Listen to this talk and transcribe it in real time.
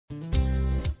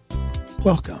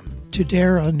Welcome to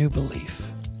Dare a New Belief,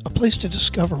 a place to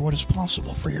discover what is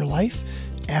possible for your life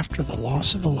after the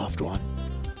loss of a loved one,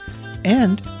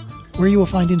 and where you will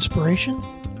find inspiration,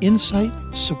 insight,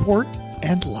 support,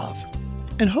 and love,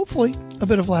 and hopefully a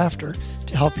bit of laughter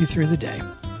to help you through the day.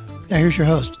 Now here's your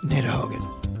host, Nada Hogan.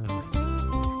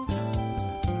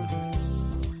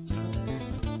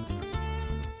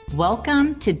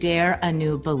 Welcome to Dare a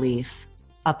New Belief,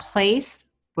 a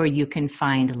place where you can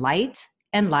find light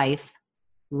and life,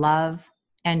 love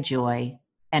and joy,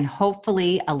 and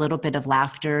hopefully a little bit of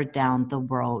laughter down the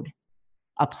road.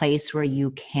 A place where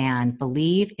you can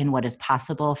believe in what is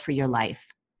possible for your life.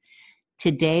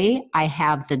 Today, I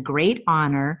have the great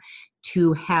honor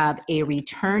to have a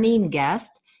returning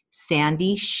guest,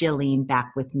 Sandy Schilling,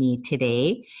 back with me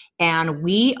today. And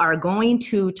we are going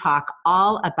to talk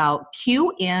all about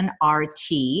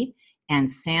QNRT. And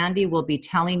Sandy will be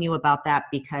telling you about that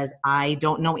because I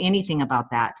don't know anything about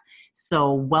that.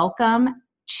 So welcome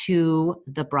to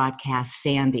the broadcast,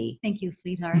 Sandy. Thank you,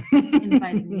 sweetheart, for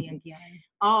inviting me again.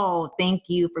 Oh, thank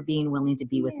you for being willing to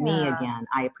be with me again.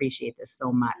 I appreciate this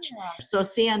so much. Yeah. So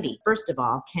Sandy, first of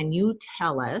all, can you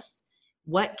tell us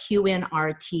what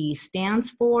QNRT stands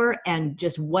for and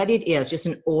just what it is, just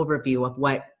an overview of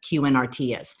what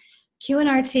QNRT is?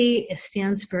 QNRT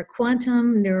stands for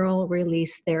Quantum Neural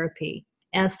Release Therapy.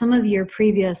 As some of your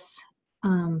previous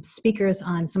speakers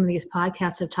on some of these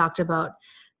podcasts have talked about,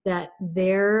 that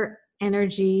their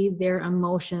energy, their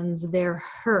emotions, their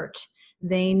hurt,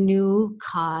 they knew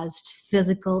caused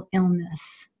physical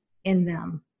illness in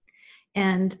them.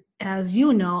 And as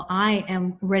you know, I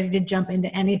am ready to jump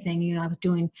into anything. I was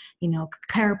doing,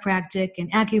 chiropractic and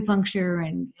acupuncture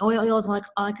and oils, all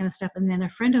that kind of stuff. And then a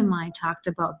friend of mine talked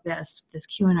about this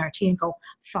QNRT and go,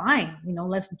 fine,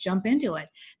 let's jump into it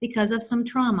because of some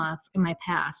trauma in my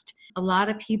past. A lot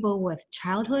of people with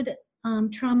childhood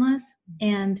traumas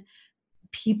and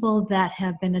people that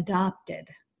have been adopted.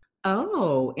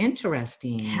 Oh,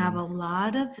 interesting. Have a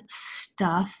lot of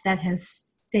stuff that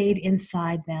has stayed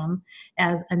inside them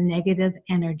as a negative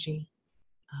energy.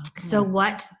 Okay. So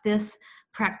what this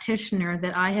practitioner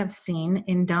that I have seen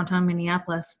in downtown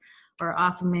Minneapolis or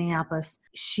off of Minneapolis,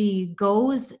 she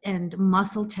goes and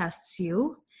muscle tests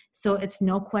you. So it's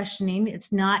no questioning.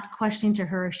 It's not questioning to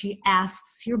her. She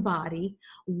asks your body,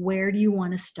 where do you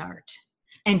want to start?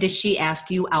 And does she ask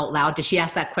you out loud? Does she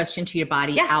ask that question to your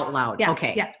body out loud? Yeah.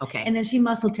 Okay. Yeah. Okay. And then she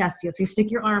muscle tests you. So you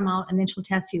stick your arm out and then she'll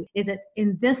test you. Is it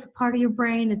in this part of your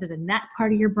brain? Is it in that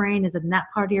part of your brain? Is it in that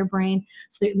part of your brain?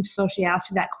 So she asks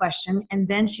you that question. And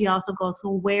then she also goes, so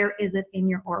where is it in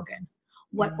your organ?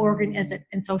 What organ is it?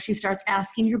 And so she starts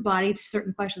asking your body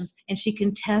certain questions, and she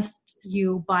can test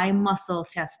you by muscle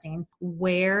testing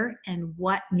where and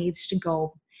what needs to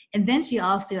go. And then she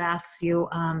also asks you,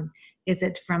 is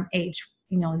it from age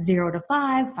 0 to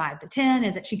 5, 5 to 10?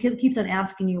 Is it? She keeps on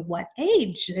asking you what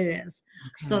age it is.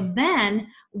 Okay. So then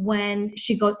when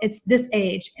she goes, it's this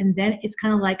age, and then it's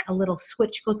kind of like a little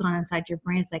switch goes on inside your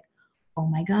brain. It's like, oh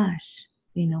my gosh,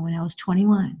 when I was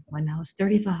 21, when I was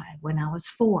 35, when I was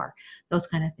 4, those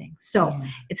kind of things. So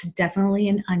It's definitely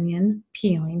an onion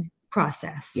peeling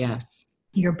process. Yes.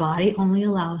 Your body only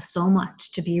allows so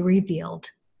much to be revealed.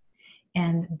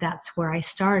 And that's where I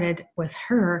started with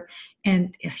her,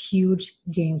 and a huge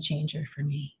game changer for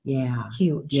me. Yeah.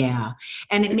 Huge. Yeah.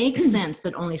 And it makes sense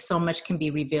that only so much can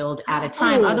be revealed at a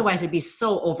time. Otherwise, it'd be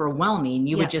so overwhelming.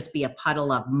 You would just be a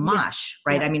puddle of mush,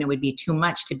 right? Yeah. I mean, it would be too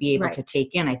much to be able to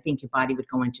take in. I think your body would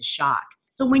go into shock.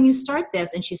 So when you start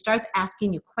this and she starts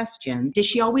asking you questions, does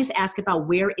she always ask about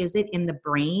where is it in the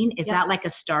brain? Is that like a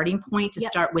starting point to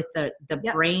start with the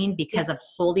brain because of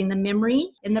holding the memory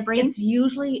in the brain? It's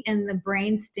usually in the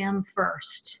brain stem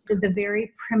first, the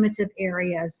very primitive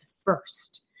areas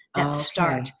first that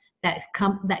start, that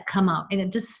come out. And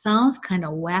it just sounds kind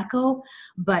of wacko,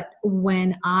 but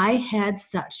when I had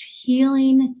such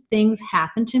healing things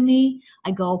happen to me,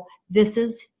 I go, this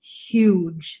is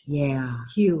huge. Yeah.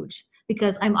 Huge.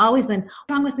 Because I've always been,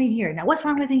 what's wrong with me here? Now, what's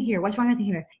wrong with me here? What's wrong with me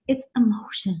here? It's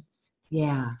emotions.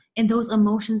 Yeah. And those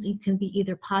emotions can be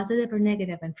either positive or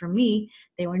negative. And for me,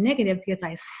 they were negative because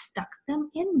I stuck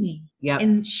them in me. Yep.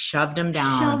 And shoved them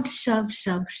down. Shoved.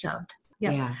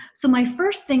 Yep. Yeah. So my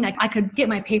first thing, I could get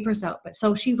my papers out. But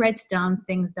so she writes down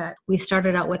things that we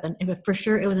started out with. And for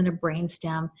sure, it was in a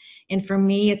brainstem. And for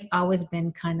me, it's always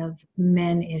been kind of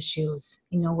men issues,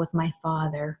 with my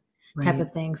father. Type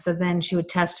of thing. So then she would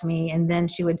test me, and then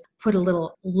she would put a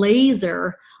little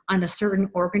laser on a certain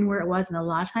organ where it was. And a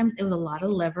lot of times it was a lot of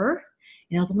liver,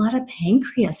 and it was a lot of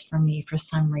pancreas for me for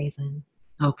some reason.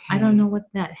 Okay. I don't know what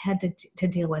that had to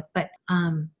deal with, but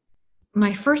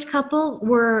my first couple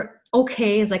were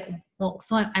okay. It's like, well,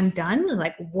 so I'm done.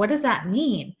 Like, what does that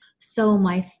mean? So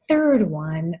my third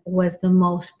one was the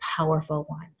most powerful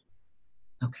one.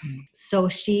 Okay. So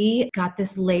she got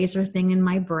this laser thing in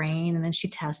my brain, and then she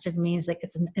tested me. It's like,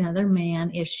 it's another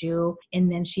man issue.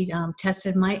 And then she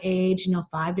tested my age,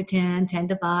 5 to 10, 10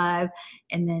 to 5,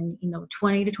 and then,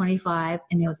 20 to 25.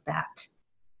 And it was that.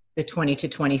 The 20 to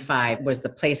 25 was the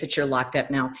place that you're locked up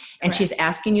now. And Correct. she's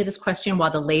asking you this question while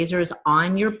the laser is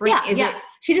on your brain. Yeah.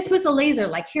 She just puts a laser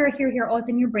like here. Oh, it's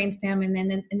in your brainstem. And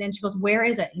then she goes, where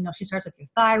is it? She starts with your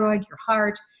thyroid, your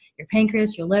heart, your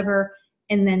pancreas, your liver.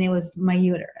 And then it was my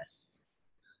uterus.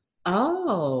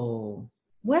 Oh.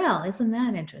 Well, isn't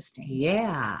that interesting?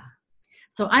 Yeah.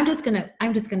 So I'm just gonna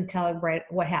tell everybody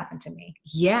what happened to me.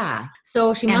 Yeah.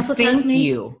 So she muscle tested me. Thank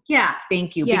you. Yeah.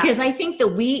 Thank you. Yeah. Because I think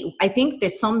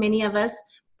that so many of us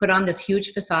put on this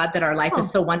huge facade that our life is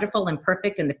so wonderful and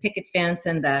perfect, and the picket fence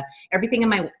and the everything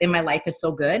in my life is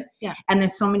so good. Yeah. And then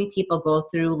so many people go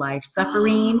through life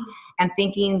suffering and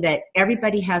thinking that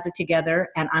everybody has it together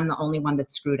and I'm the only one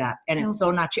that's screwed up. And it's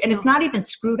so not true. And it's not even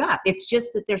screwed up. It's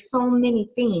just that there's so many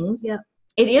things. Yeah.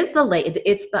 It is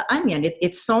it's the onion.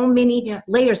 It's so many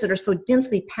layers that are so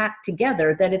densely packed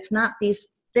together that it's not these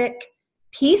thick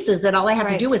pieces that all I have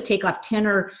to do is take off 10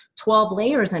 or 12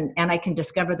 layers and I can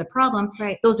discover the problem.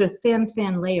 Right. Those are thin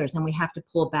layers, and we have to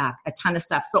pull back a ton of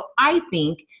stuff. So I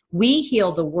think we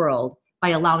heal the world by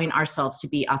allowing ourselves to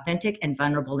be authentic and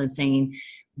vulnerable and saying,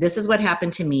 this is what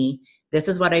happened to me. This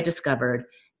is what I discovered.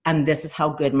 And this is how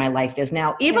good my life is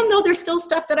now. Even though there's still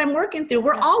stuff that I'm working through,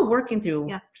 we're all working through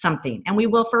something, and we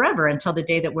will forever until the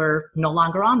day that we're no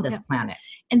longer on this planet.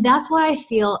 And that's why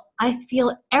I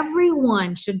feel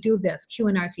everyone should do this,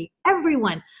 QNRT,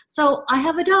 everyone. So I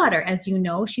have a daughter, as you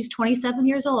know, she's 27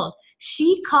 years old.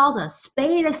 She calls a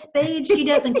spade a spade. She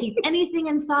doesn't keep anything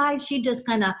inside. She just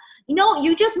kind of,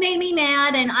 you just made me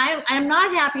mad and I'm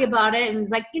not happy about it. And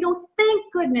it's like,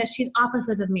 thank goodness she's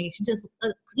opposite of me. She just,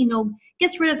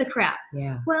 gets rid of the crap.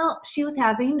 Yeah. Well, she was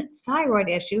having thyroid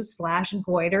issues /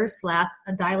 goiter /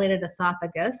 a dilated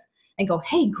esophagus, and go,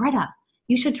 hey, Greta,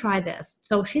 you should try this.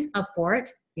 So she's up for it.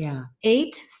 Yeah.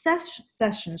 8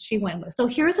 sessions she went with. So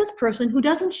here's this person who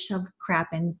doesn't shove crap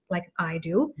in like I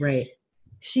do. Right.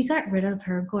 She got rid of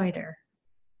her goiter.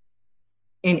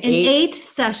 In 8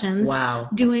 sessions. Wow.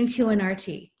 Doing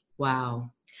QNRT.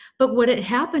 Wow. But what had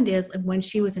happened is when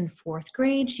she was in 4th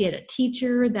grade, she had a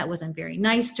teacher that wasn't very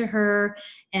nice to her,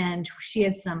 and she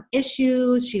had some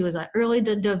issues. She was an early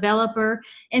developer,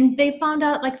 and they found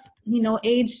out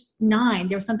age 9,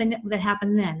 there was something that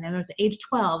happened then. There was age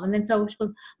 12. And then so she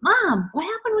goes, Mom, what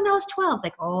happened when I was 12?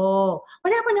 Like, oh,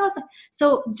 what happened when I was,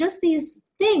 so just these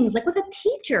things like with a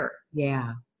teacher.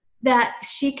 Yeah. That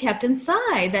she kept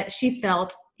inside, that she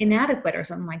felt inadequate or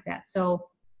something like that. So,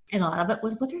 and a lot of it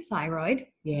was with her thyroid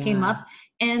came up,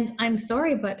 and I'm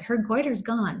sorry, but her goiter's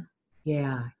gone.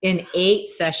 Yeah. In 8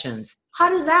 sessions. How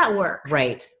does that work?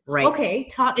 Right. Okay.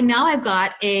 And now I've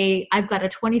got a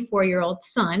 24-year-old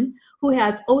son who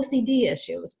has OCD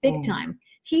issues, big time.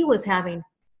 He was having,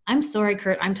 I'm sorry,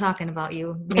 Kurt, I'm talking about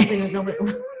you. Maybe there's nobody.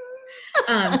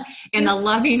 In a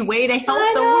loving way to help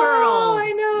the world.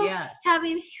 I know. Yes.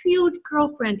 Having huge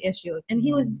girlfriend issues. And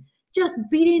he was just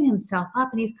beating himself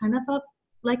up, and he's kind of up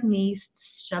like me,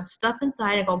 shove stuff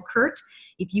inside. I go, Kurt,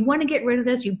 if you want to get rid of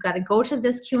this, you've got to go to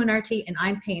this QNRT, and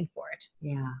I'm paying for it.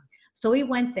 Yeah. So we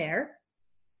went there,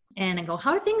 and I go,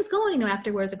 how are things going?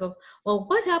 Afterwards, I go, well,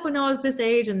 what happened when I was this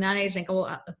age and that age? And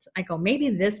I go, maybe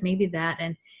this, maybe that.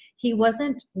 And he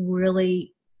wasn't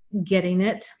really getting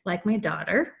it like my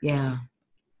daughter. Yeah.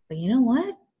 But you know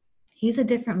what? He's a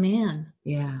different man.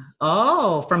 Yeah.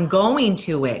 Oh, from going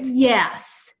to it.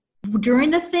 Yes. During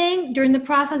the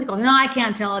process, he goes, no, I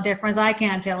can't tell a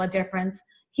difference.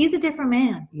 He's a different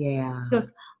man. Yeah. He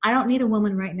goes, I don't need a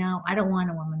woman right now. I don't want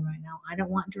a woman right now. I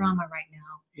don't want drama right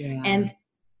now. Yeah. And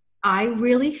I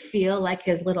really feel like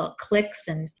his little clicks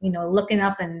and, looking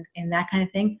up and that kind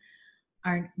of thing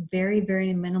are very,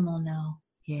 very minimal now.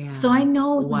 Yeah. So I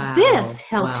know this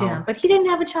helped him, but he didn't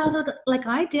have a childhood like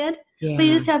I did. Yeah. But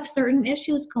you just have certain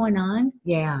issues going on.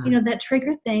 Yeah. That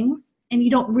trigger things, and you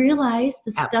don't realize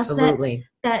the stuff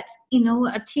that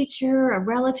a teacher, a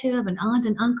relative, an aunt,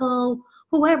 an uncle,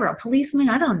 whoever, a policeman,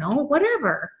 I don't know,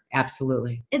 whatever.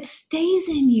 Absolutely. It stays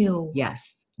in you.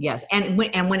 Yes. Yes. And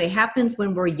when it happens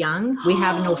when we're young, we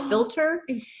have no filter.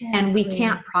 Exactly. And we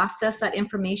can't process that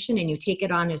information, and you take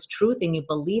it on as truth and you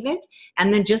believe it.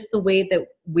 And then just the way that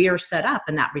we're set up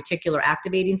in that reticular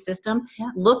activating system,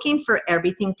 looking for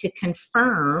everything to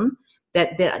confirm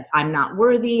that I'm not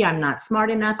worthy, I'm not smart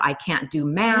enough, I can't do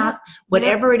math,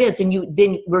 whatever it is. And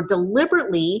then we're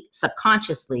deliberately,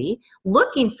 subconsciously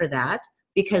looking for that.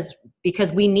 because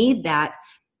we need that.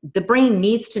 The brain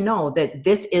needs to know that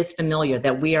this is familiar,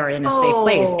 that we are in a safe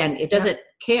place. And it doesn't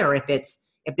care if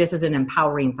this is an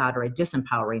empowering thought or a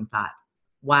disempowering thought.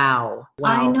 Wow.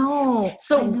 I know.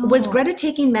 So was Greta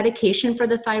taking medication for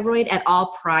the thyroid at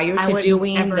all prior to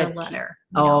doing the letter?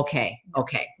 No. Oh,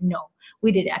 okay. No,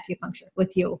 we did acupuncture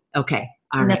with you. Okay.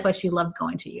 And that's why she loved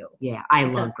going to you. Yeah, I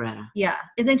love Greta. Yeah.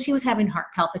 And then she was having heart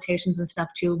palpitations and stuff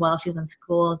too while she was in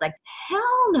school. It's like,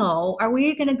 hell no. Are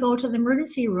we going to go to the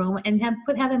emergency room and have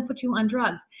them put you on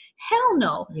drugs? Hell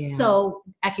no. Yeah. So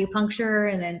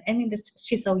acupuncture, and then,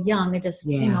 she's so young. It just,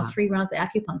 3 rounds of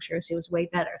acupuncture. She was way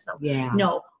better. So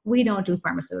no, we don't do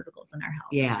pharmaceuticals in our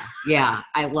house. Yeah.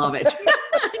 I love it.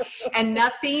 And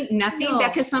nothing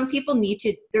because some people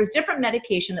there's different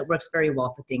medication that works very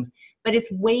well for things, but it's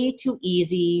way too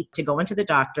easy to go into the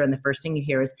doctor and the first thing you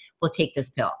hear is, well, take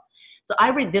this pill. So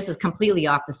this is completely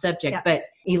off the subject, but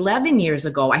 11 years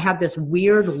ago, I had this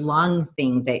weird lung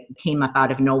thing that came up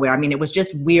out of nowhere. I mean, it was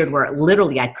just weird where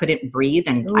literally I couldn't breathe.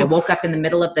 And I woke up in the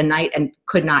middle of the night and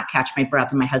could not catch my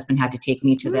breath. And my husband had to take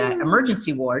me to the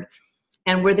emergency ward.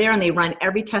 And we're there and they run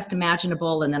every test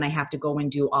imaginable. And then I have to go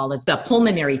and do all of the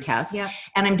pulmonary tests. Yeah.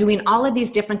 And I'm doing all of these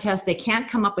different tests. They can't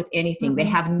come up with anything. Mm-hmm. They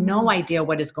have no idea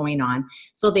what is going on.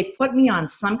 So they put me on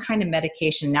some kind of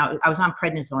medication. Now I was on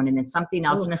prednisone and then something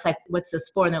else. And it's like, what's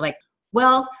this for? And they're like,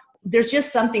 well, there's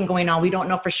just something going on. We don't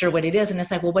know for sure what it is. And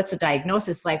it's like, well, what's the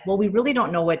diagnosis? It's like, well, we really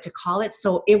don't know what to call it.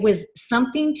 So it was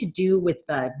something to do with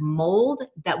the mold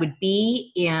that would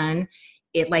be in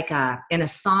it, like in a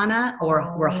sauna or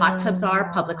where hot tubs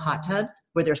are, public hot tubs,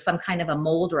 where there's some kind of a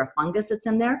mold or a fungus that's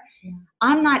in there. Yeah.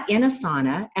 I'm not in a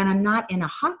sauna and I'm not in a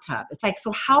hot tub. It's like,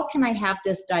 so how can I have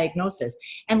this diagnosis?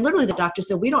 And literally the doctor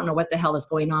said, we don't know what the hell is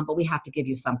going on, but we have to give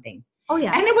you something. Oh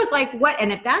yeah. And it was like, what?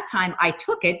 And at that time I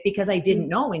took it because I didn't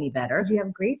know any better. Did you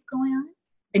have grief going on?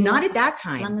 And not at that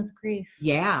time. Long as grief.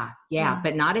 Yeah.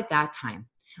 But not at that time,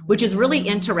 which is really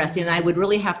interesting. And I would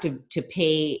really have to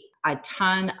pay a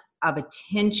ton of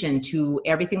attention to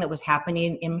everything that was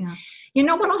happening. You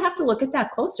know what? I'll have to look at that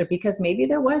closer because maybe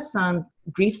there was some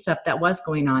grief stuff that was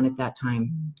going on at that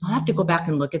time. I'll have to go back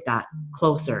and look at that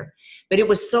closer. But it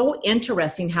was so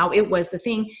interesting how it was the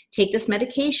thing, take this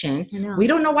medication. We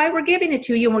don't know why we're giving it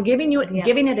to you. And we're giving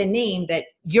it a name that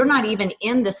you're not even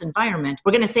in this environment.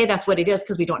 We're going to say that's what it is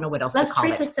because we don't know what else to call it.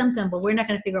 Let's treat the symptom, but we're not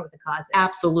going to figure out what the cause is.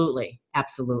 Absolutely.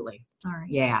 Sorry.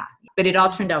 Yeah. But it all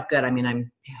turned out good. I mean,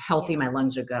 I'm healthy. My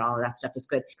lungs are good. All of that stuff is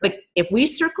good. But if we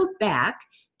circle back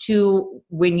to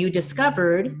when you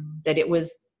discovered that it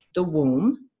was the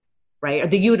womb, right? Or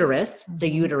the uterus, Do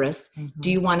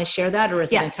you want to share that or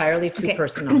is it entirely too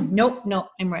personal? Nope.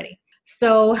 I'm ready.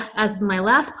 So as my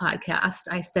last podcast,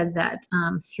 I said that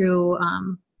through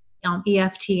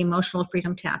EFT, emotional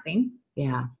freedom tapping,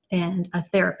 and a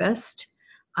therapist,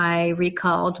 I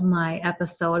recalled my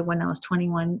episode when I was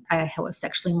 21. I was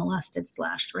sexually molested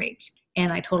 / raped,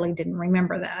 and I totally didn't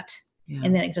remember that. Yeah.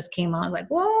 And then it just came on like,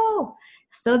 whoa.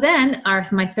 So then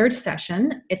my third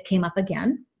session, it came up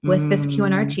again with this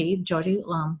QNRT, Jody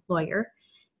lawyer.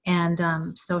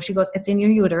 And so she goes, it's in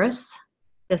your uterus.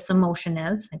 This emotion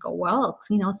is. I go, well,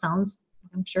 sounds,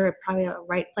 I'm sure probably a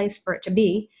right place for it to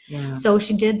be. Yeah. So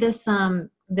she did this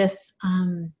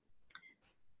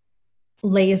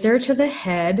laser to the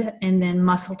head and then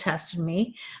muscle tested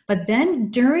me. But then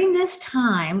during this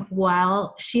time,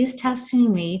 while she's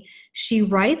testing me, she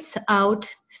writes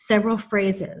out several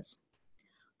phrases.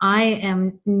 I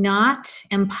am not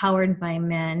empowered by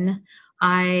men.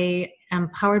 I am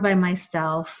empowered by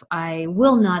myself. I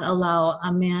will not allow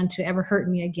a man to ever hurt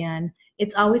me again.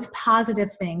 It's always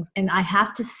positive things. And I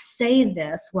have to say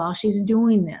this while she's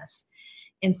doing this.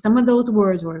 And some of those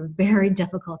words were very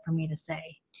difficult for me to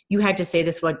say. You had to say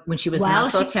this when she was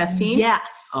muscle testing?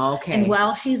 Yes. Okay. And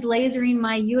while she's lasering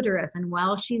my uterus and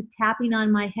while she's tapping on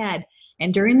my head.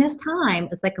 And during this time,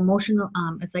 it's like emotional,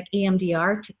 it's like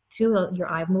EMDR to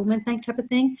your eye movement type of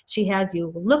thing. She has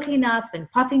you looking up and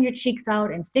puffing your cheeks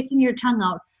out and sticking your tongue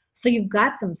out. So you've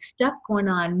got some stuff going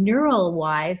on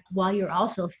neural-wise while you're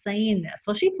also saying this.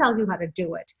 So she tells you how to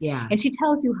do it. Yeah. And she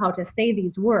tells you how to say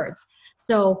these words.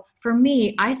 So for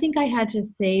me, I think I had to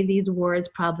say these words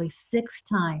probably 6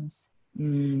 times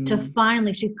to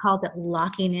finally, she calls it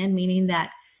locking in, meaning that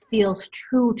feels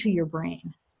true to your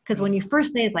brain. Because when you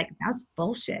first say it's like, that's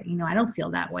bullshit. I don't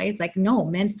feel that way. It's like, no,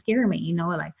 men scare me.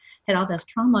 Like had all this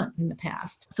trauma in the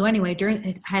past. So anyway,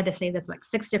 I had to say this like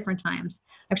 6 different times.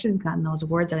 I should have gotten those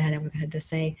words that I had to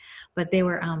say, but they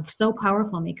were so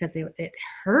powerful to me because it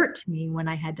hurt me when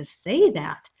I had to say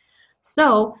that.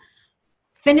 So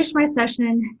finished my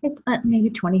session. It's maybe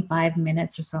 25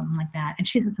 minutes or something like that. And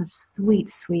she's such a sweet,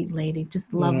 sweet lady,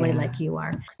 just lovely like you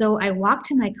are. So I walked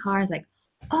to my car. I was like,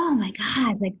 oh my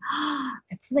God, like,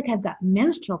 I feel like I've got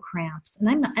menstrual cramps and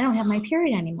I don't have my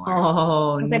period anymore.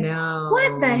 Oh, I was like, no.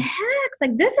 what the heck? It's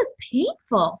like, this is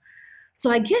painful.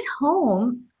 So I get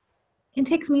home. It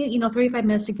takes me, 35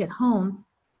 minutes to get home.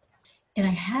 And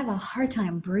I have a hard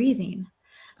time breathing.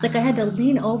 It's like I had to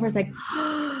lean over. It's like,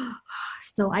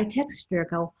 so I texted her,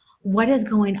 go, what is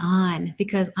going on?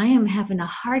 Because I am having a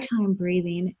hard time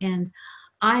breathing and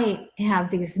I have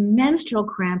these menstrual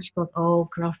cramps. She goes, oh,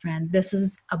 girlfriend, this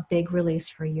is a big release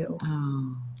for you.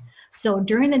 Oh. So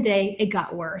during the day, it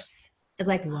got worse. It's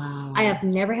like, Wow. I have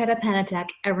never had a panic attack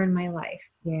ever in my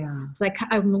life. Yeah. It's like,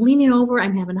 I'm leaning over.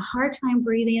 I'm having a hard time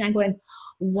breathing. I'm going,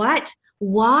 what?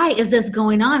 Why is this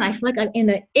going on? I feel like I'm in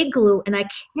an igloo and I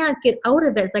can't get out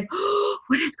of it. It's like, oh,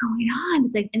 what is going on?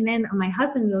 It's like, and then my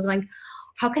husband was like,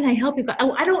 how can I help you?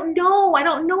 Oh, I don't know. I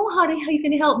don't know how you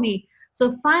can help me.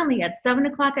 So finally, at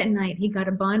 7:00 at night, he got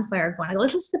a bonfire going. I go,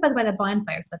 let's just sit by the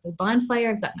bonfire. Because I've got the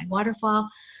bonfire, I've got my waterfall.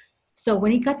 So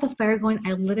when he got the fire going,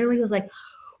 I literally was like,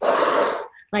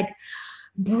 like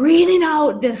breathing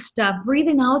out this stuff,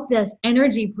 breathing out this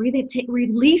energy,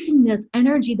 releasing this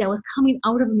energy that was coming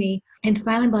out of me. And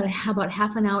finally, about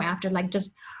half an hour after, like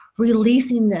just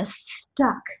releasing this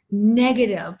stuck,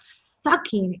 negative,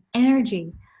 sucking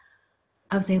energy,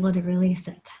 I was able to release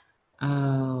it.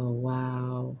 Oh,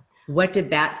 wow. What did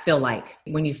that feel like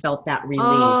when you felt that release?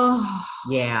 Oh.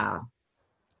 Yeah.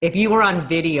 If you were on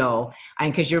video,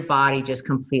 and because your body just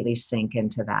completely sank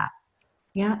into that.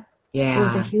 Yeah. Yeah. It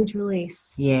was a huge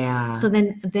release. Yeah. So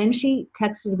then she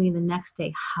texted me the next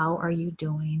day, how are you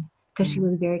doing? Because she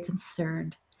was very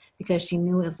concerned because she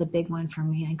knew it was a big one for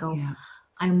me. I go,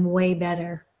 I'm way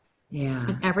better. Yeah.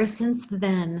 And ever since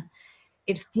then,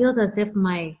 it feels as if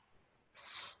my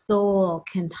soul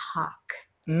can talk.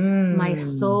 My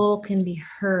soul can be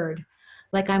heard.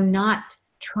 Like I'm not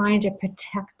trying to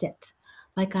protect it.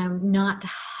 Like I'm not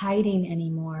hiding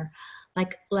anymore.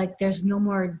 Like there's no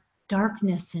more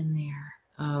darkness in there.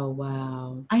 Oh,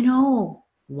 wow. I know.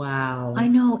 Wow. I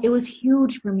know. It was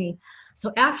huge for me.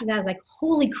 So after that, I was like,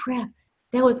 holy crap.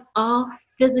 That was all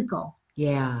physical.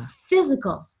 Yeah.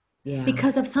 Physical. Yeah.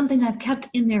 Because of something I've kept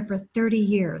in there for 30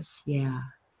 years. Yeah.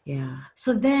 Yeah.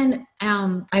 So then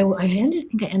I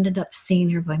think I ended up seeing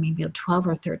her by maybe 12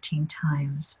 or 13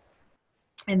 times.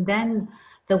 And then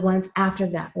the ones after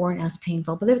that weren't as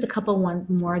painful. But there was a couple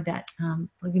more that,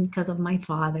 because of my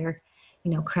father,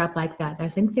 crap like that. I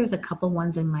think there's a couple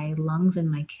ones in my lungs and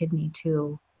my kidney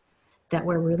too that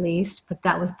were released. But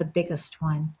that was the biggest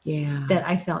one. Yeah. That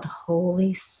I felt,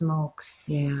 holy smokes.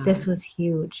 Yeah. This was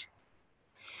huge.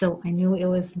 So I knew it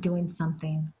was doing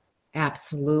something.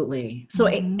 Absolutely. So,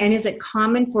 and is it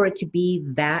common for it to be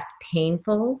that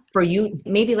painful for you?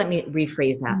 Maybe let me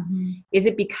rephrase that. Is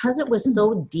it because it was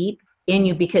so deep in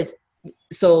you? Because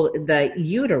so the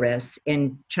uterus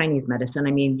in Chinese medicine,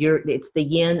 I mean, it's the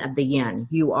yin of the yin.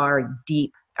 You are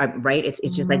deep, right?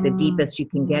 It's just like the deepest you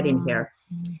can get in here.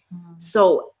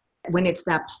 So when it's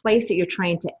that place that you're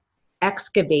trying to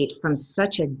excavate from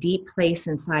such a deep place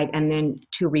inside and then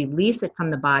to release it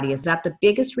from the body, is that the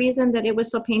biggest reason that it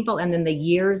was so painful? And then the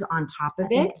years on top of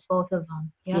it? Both of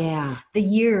them. Yep. Yeah. The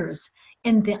years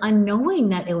and the unknowing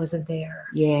that it was there.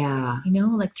 Yeah.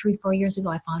 Like 3-4 years ago,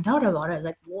 I found out about it.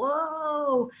 Like,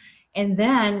 whoa. And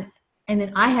then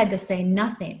I had to say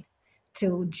nothing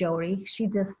to Jody. She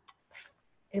just,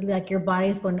 like, your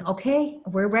body's going, okay,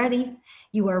 we're ready.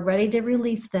 You are ready to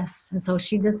release this. And so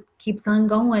she just keeps on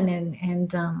going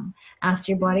and asks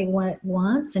your body what it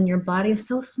wants. And your body is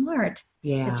so smart.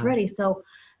 Yeah. It's ready. So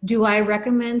do I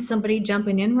recommend somebody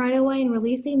jumping in right away and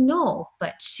releasing? No,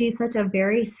 but she's such a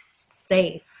very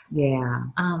safe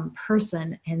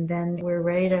person. And then we're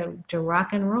ready to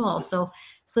rock and roll. So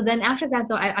then after that,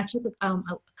 though, I took a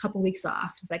couple weeks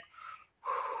off. It's like,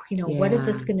 what is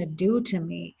this going to do to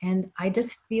me? And I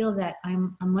just feel that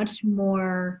I'm a much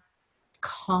more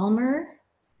calmer,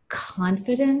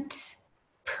 confident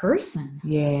person.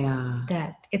 Yeah.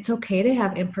 That it's okay to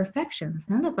have imperfections.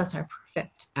 None of us are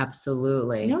perfect.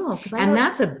 Absolutely. No, and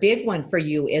that's a big one for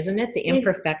you, isn't it? The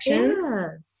imperfections.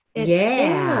 It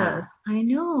is. I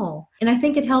know. And I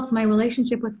think it helped my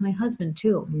relationship with my husband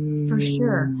too, for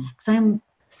sure. Because I'm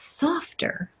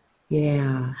softer.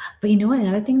 Yeah. But you know what?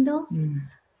 Another thing though,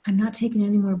 I'm not taking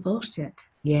any more bullshit.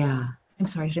 Yeah. I'm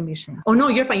sorry, I shouldn't be saying this. Oh no,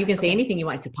 you're fine. You can say anything you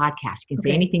want. It's a podcast. You can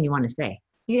say anything you want to say.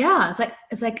 Yeah,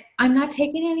 it's like I'm not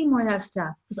taking any more of that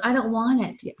stuff because I don't want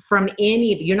it. From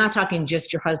you're not talking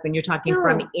just your husband. You're talking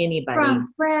from anybody.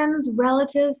 From friends,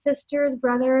 relatives, sisters,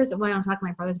 brothers. Well, I don't talk to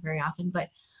my brothers very often, but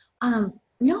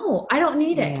no, I don't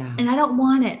need it, Yeah. and I don't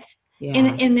want it. Yeah.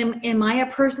 And am I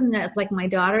a person that's like my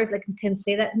daughters that can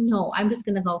say that? No, I'm just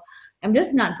gonna go. I'm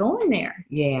just not going there.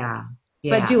 Yeah.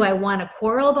 But do I want to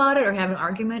quarrel about it or have an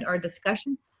argument or a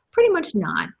discussion? Pretty much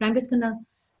not. But I'm just gonna.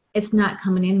 It's not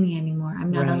coming in me anymore.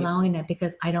 I'm not Right. allowing it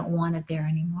because I don't want it there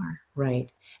anymore. Right.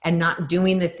 And not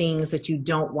doing the things that you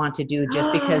don't want to do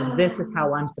just because this is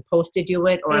how I'm supposed to do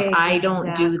it. Or if I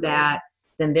don't do that,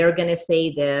 then they're going to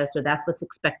say this, or that's what's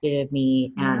expected of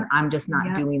me. And I'm just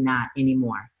not doing that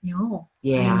anymore. No.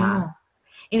 Yeah. I know.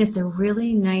 And it's a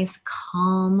really nice,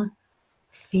 calm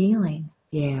feeling.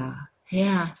 Yeah.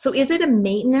 Yeah. So is it a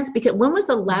maintenance? Because when was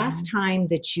the last time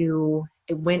that you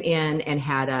went in and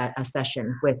had a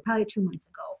session with? Probably 2 months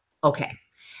ago. Okay.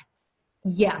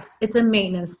 Yes, it's a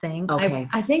maintenance thing. Okay.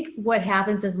 I think what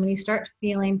happens is when you start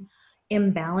feeling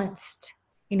imbalanced,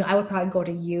 I would probably go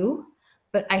to you,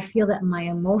 but I feel that my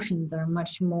emotions are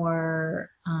much more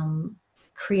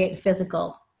create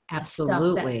physical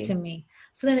Absolutely. stuff to me.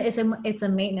 So then it's a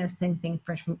maintenance thing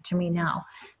to me now.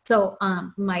 So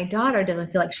my daughter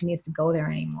doesn't feel like she needs to go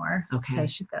there anymore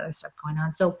because she's got other stuff going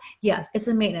on. So yes, it's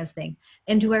a maintenance thing.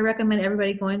 And do I recommend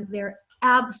everybody going there?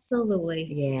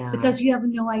 Absolutely. Yeah. Because you have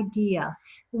no idea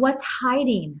what's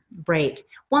hiding. Right.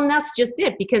 Well, and that's just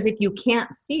it. Because if you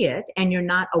can't see it and you're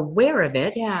not aware of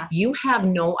it, you have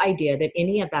no idea that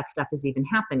any of that stuff is even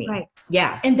happening. Right.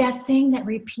 Yeah. And that thing that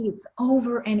repeats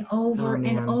over and over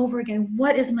and over again.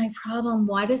 What is my problem?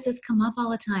 Why does this come up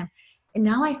all the time? And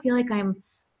now I feel like I'm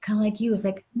kind of like you. It's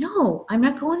like, no, I'm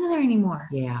not going there anymore.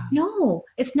 Yeah. No,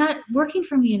 it's not working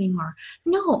for me anymore.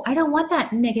 No, I don't want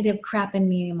that negative crap in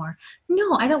me anymore.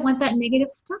 No, I don't want that negative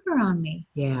stuff around me.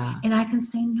 Yeah. And I can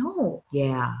say no.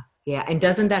 Yeah. Yeah. And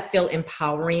doesn't that feel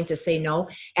empowering to say no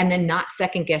and then not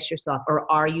second guess yourself?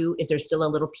 Or is there still a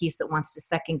little piece that wants to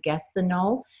second guess the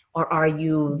no? Or are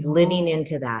you living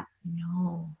into that?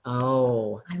 No.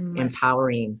 Oh,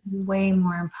 empowering. Way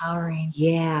more empowering.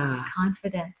 Yeah.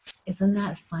 Confidence. Isn't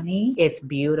that funny? It's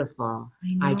beautiful.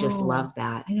 I know. I just love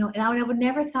that. I know. And I would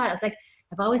never thought. I was like,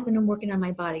 I've always been working on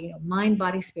my body, mind,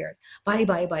 body, spirit. Body,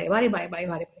 body, body, body, body, body,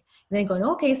 body. And then going,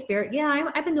 okay, spirit.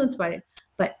 Yeah, I've been doing spirit.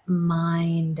 But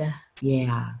mind.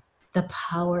 Yeah. The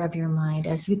power of your mind.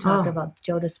 As you talked about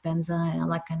Joe Dispenza and all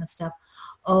that kind of stuff.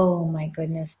 Oh my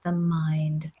goodness, the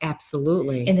mind.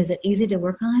 Absolutely. And is it easy to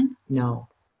work on? No.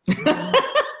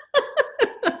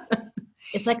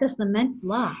 It's like a cement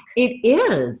block. It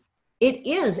is. It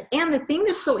is. And the thing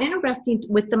that's so interesting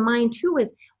with the mind too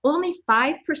is only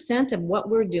 5% of what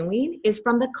we're doing is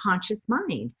from the conscious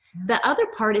mind. The other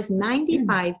part is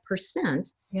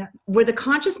 95% where the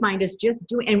conscious mind is just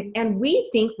doing, and we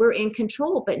think we're in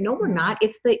control, but no, we're not.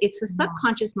 It's the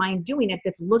subconscious mind doing it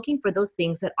that's looking for those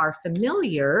things that are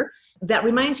familiar, that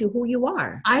reminds you who you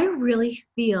are. I really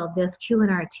feel this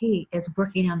QNRT is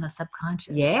working on the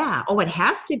subconscious. Yeah. Oh, it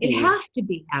has to be. It has to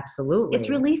be. Absolutely. It's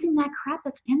releasing that crap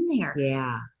that's in there.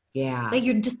 Yeah. Yeah. Like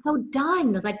you're just so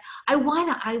done. It's like, I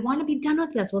wanna be done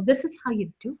with this. Well, this is how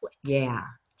you do it. Yeah.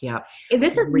 Yeah.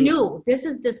 This is new. This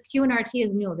QNRT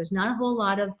is new. There's not a whole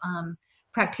lot of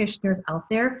practitioners out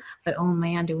there, but oh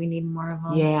man, do we need more of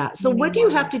them? Yeah. So what do you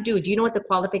have to do? Do you know what the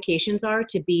qualifications are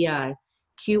to be a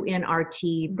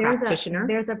QNRT practitioner?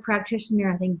 There's a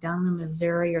practitioner, I think down in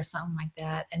Missouri or something like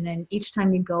that. And then each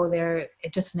time you go there,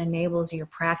 it just enables your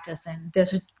practice. And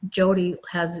Jody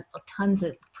has tons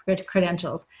of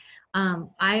credentials. I'm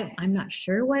not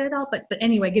sure what at all, but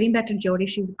anyway, getting back to Jody,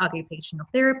 she's an occupational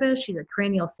therapist. She's a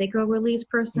cranial sacral release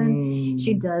person.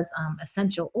 She does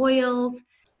essential oils.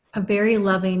 A very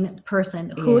loving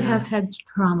person who has had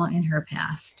trauma in her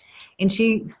past, and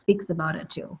she speaks about it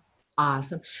too.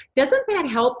 Awesome. Doesn't that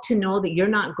help to know that you're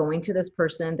not going to this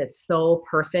person that's so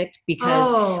perfect?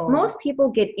 Because most people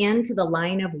get into the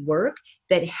line of work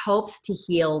that helps to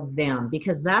heal them,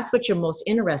 because that's what you're most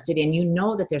interested in. You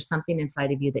know that there's something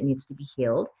inside of you that needs to be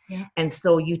healed. Yeah. And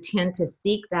so you tend to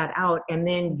seek that out. And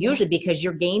then usually because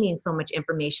you're gaining so much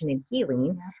information and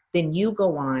healing, then you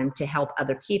go on to help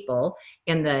other people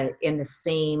in the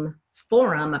same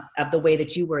forum of the way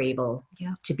that you were able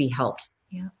to be helped.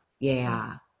 Yeah.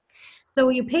 Yeah. So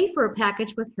you pay for a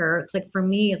package with her. It's like, for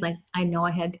me, it's like, I know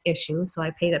I had issues, so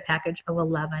I paid a package of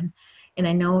 11, and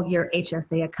I know your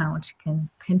HSA account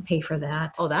can pay for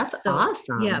that. Oh, that's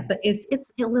awesome. Yeah, but it's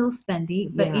a little spendy,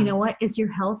 but you know what? Is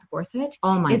your health worth it?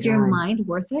 Oh my God. Is your mind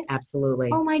worth it? Absolutely.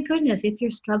 Oh my goodness. If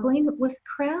you're struggling with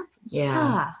crap,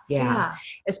 yeah.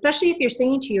 Especially if you're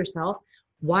saying to yourself,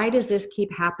 Why does this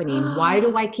keep happening? Why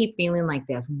do I keep feeling like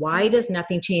this? Why does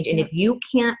nothing change? And if you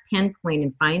can't pinpoint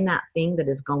and find that thing that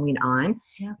is going on,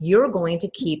 you're going to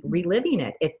keep reliving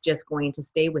it. It's just going to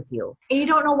stay with you. And you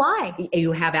don't know why.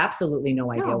 You have absolutely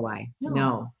no idea why.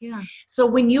 No. Yeah. So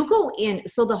when you go in,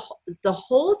 so the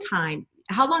whole time,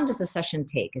 how long does the session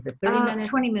take? Is it 30 minutes?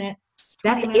 20 minutes.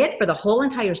 That's it for the whole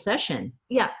entire session?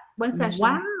 Yeah. One session.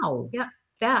 Wow. Yeah.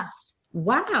 Fast.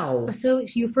 Wow. So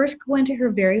you first go into her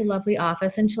very lovely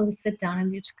office and she'll sit down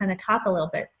and you just kind of talk a little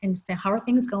bit and say, how are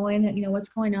things going? You know, what's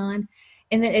going on?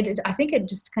 And then I think it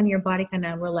just kind of, your body kind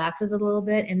of relaxes a little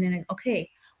bit. And then, okay,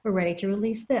 we're ready to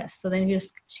release this. So then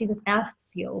she just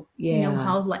asks you, you know,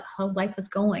 how life is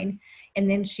going. And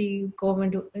then she go over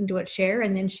into a chair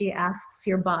and then she asks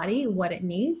your body what it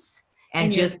needs.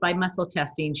 And just by muscle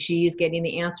testing, she's getting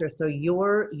the answer. So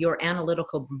your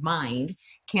analytical mind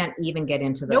can't even get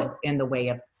into in the way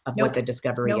of what the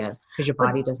discovery is, because your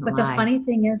body doesn't lie. But the funny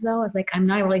thing is, though, is like, I'm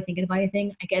not really thinking about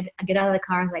anything. I get out of the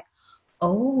car and it's like,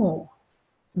 oh,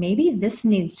 maybe this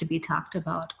needs to be talked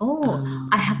about. Oh,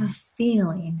 I have a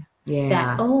feeling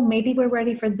that, oh, maybe we're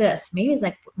ready for this. Maybe it's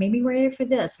like, maybe we're ready for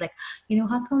this. Like, you know,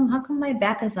 how come my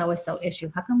back is always so issue?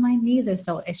 How come my knees are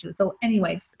so issue? So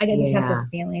anyways, I just have this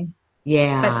feeling.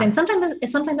 Yeah. But then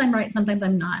sometimes I'm right, sometimes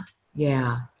I'm not.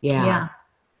 Yeah.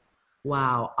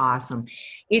 Wow. Awesome.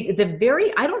 I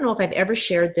don't know if I've ever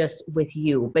shared this with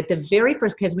you, but the very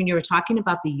first, because when you were talking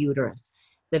about the uterus,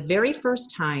 the very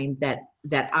first time that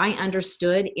I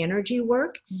understood energy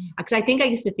work, because I think I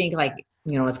used to think like,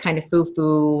 you know, it's kind of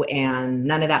foo-foo and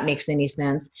none of that makes any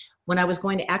sense. When I was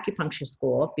going to acupuncture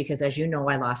school, because as you know,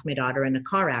 I lost my daughter in a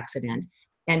car accident,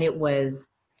 and it was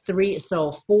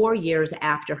 4 years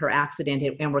after her accident,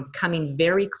 and we're coming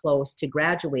very close to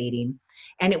graduating.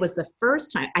 And it was the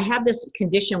first time I had this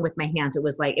condition with my hands. It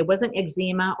was like, it wasn't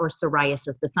eczema or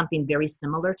psoriasis, but something very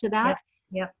similar to that.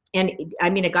 Yep. And I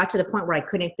mean, it got to the point where I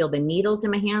couldn't feel the needles in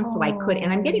my hands. So I could,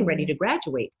 and I'm getting ready to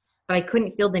graduate, but I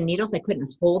couldn't feel the needles. I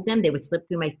couldn't hold them. They would slip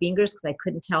through my fingers because I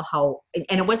couldn't tell how,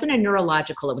 and it wasn't a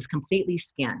neurological, it was completely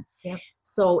skin. Yep.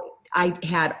 So I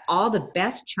had all the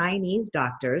best Chinese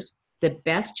doctors, the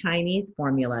best Chinese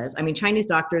formulas. I mean, Chinese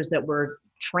doctors that were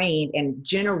trained and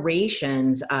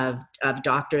generations of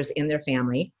doctors in their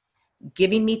family,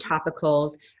 giving me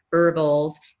topicals,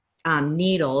 herbals,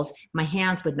 needles. My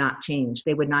hands would not change.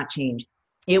 They would not change.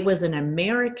 It was an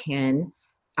American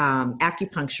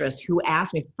acupuncturist who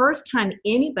asked me, first time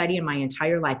anybody in my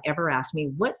entire life ever asked me,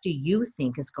 what do you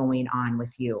think is going on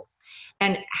with you?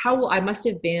 And I must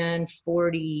have been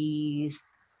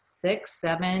 46,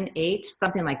 7, 8,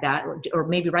 something like that, or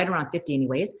maybe right around 50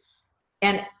 anyways.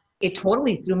 And it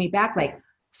totally threw me back. Like,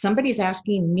 somebody's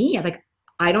asking me, like,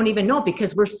 I don't even know,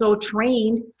 because we're so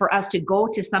trained for us to go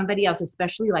to somebody else,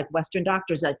 especially like Western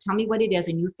doctors, that tell me what it is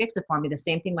and you fix it for me. The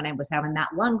same thing when I was having that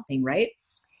lung thing, right?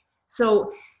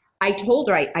 So I told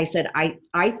her, I said,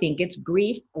 I think it's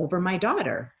grief over my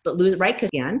daughter, but right? Because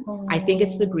again, I think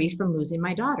it's the grief from losing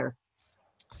my daughter.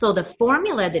 So the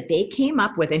formula that they came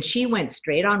up with, and she went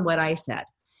straight on what I said.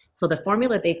 So the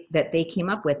formula that they came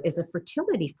up with is a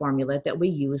fertility formula that we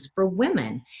use for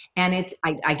women. And it's,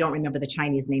 I don't remember the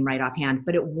Chinese name right offhand,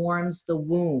 but it warms the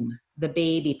womb, the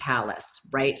baby palace,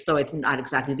 right? So it's not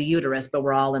exactly the uterus, but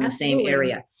we're all in the same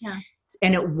area. Yeah.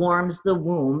 And it warms the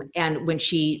womb. And when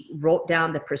she wrote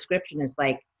down the prescription, it's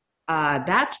like,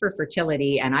 that's for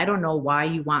fertility. And I don't know why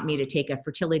you want me to take a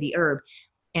fertility herb.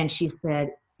 And she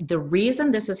said, the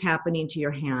reason this is happening to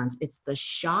your hands, it's the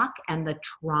shock and the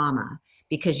trauma,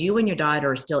 because you and your daughter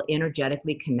are still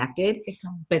energetically connected,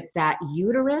 but that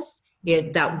uterus,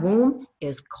 that womb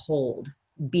is cold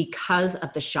because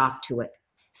of the shock to it.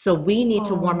 So we need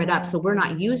to warm it up. So we're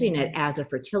not using it as a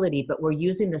fertility, but we're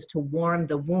using this to warm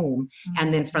the womb.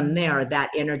 And then from there,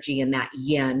 that energy and that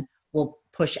yin will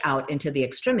push out into the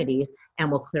extremities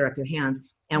and will clear up your hands.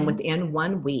 And within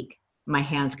 1 week, my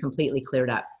hands completely cleared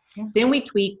up. Yeah. Then we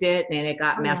tweaked it and it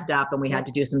got messed up and we had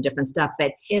to do some different stuff,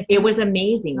 but it was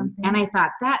amazing. And I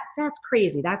thought that's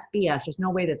crazy. That's BS. There's no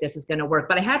way that this is going to work,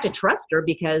 but I had to trust her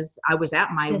because I was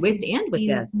at my wit's end with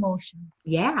this. Emotions.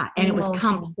 Yeah. And it was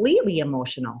completely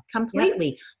emotional,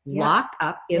 completely locked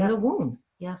up in the womb.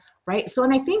 Yeah. Right. So,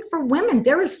 and I think for women,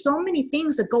 there are so many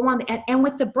things that go on, and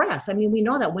with the breast, I mean, we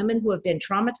know that women who have been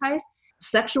traumatized,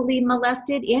 sexually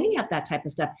molested, any of that type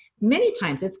of stuff, many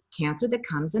times it's cancer that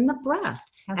comes in the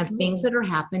breast. Absolutely. And things that are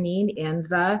happening in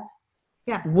the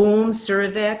womb,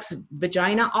 cervix,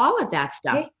 vagina, all of that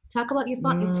stuff. Hey, talk about your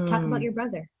talk about your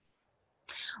brother.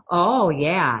 Oh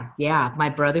yeah. My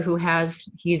brother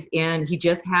he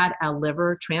just had a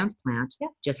liver transplant. Yeah.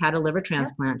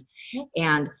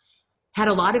 And had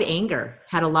a lot of anger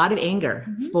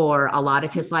for a lot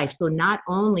of his life. So not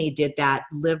only did that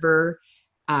liver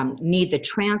need the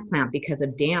transplant because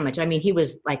of damage. I mean, he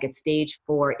was like at stage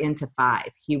 4 into 5.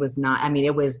 He was not, I mean,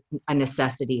 it was a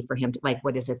necessity for him to, like,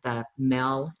 what is it? Isn't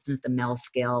it the MEL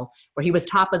scale, where he was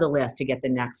top of the list to get the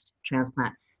next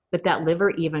transplant. But that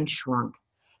liver even shrunk.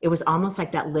 It was almost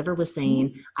like that liver was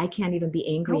saying, I can't even be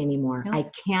angry anymore. I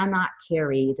cannot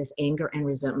carry this anger and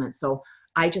resentment. So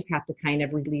I just have to kind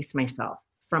of release myself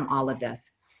from all of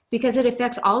this, because it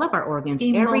affects all of our organs,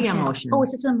 every emotion. Oh,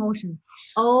 it's just an emotion.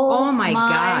 Oh my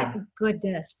God.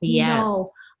 Goodness. Yes. No,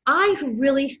 I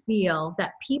really feel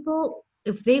that people,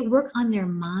 if they work on their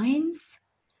minds,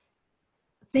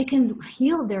 they can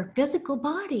heal their physical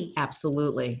body.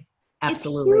 Absolutely. It's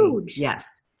huge.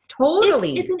 Yes.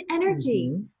 Totally. It's an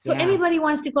energy. Mm-hmm. So anybody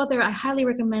wants to go out there, I highly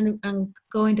recommend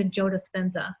going to Joe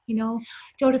Dispenza. You know,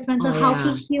 Joe Dispenza, how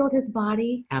he healed his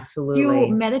body. Absolutely. Through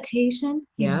meditation,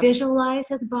 he visualized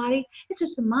his body. It's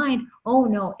just a mind. Oh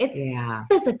no, it's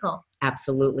physical.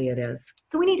 Absolutely it is.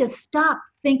 So we need to stop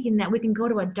thinking that we can go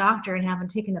to a doctor and have him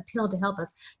taking a pill to help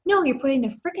us. No, you're putting a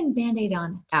freaking Band-Aid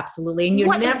on it. Absolutely. And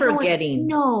you're never getting.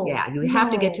 No. Yeah, you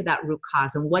have to get to that root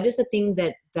cause. And what is the thing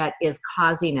that is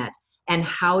causing it? And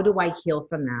how do I heal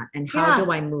from that? And how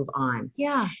do I move on?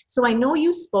 Yeah. So I know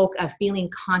you spoke of feeling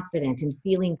confident and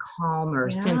feeling calmer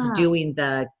since doing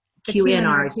the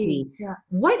QNRT. Yeah.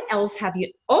 What else have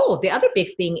you? Oh, the other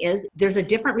big thing is there's a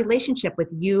different relationship with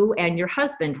you and your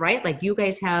husband, right? Like you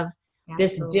guys have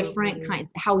this different kind,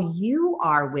 how you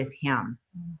are with him,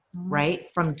 right?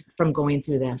 From going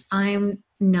through this. I'm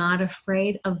not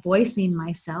afraid of voicing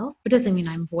myself. It doesn't mean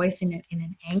I'm voicing it in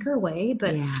an anger way,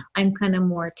 but I'm kind of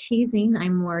more teasing.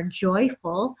 I'm more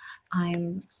joyful.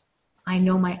 I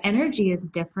know my energy is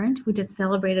different. We just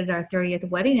celebrated our 30th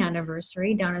wedding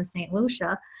anniversary down in St.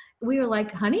 Lucia. We were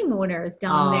like honeymooners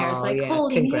down there. It's like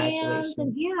holding hands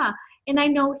and I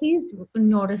know he's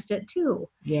noticed it too.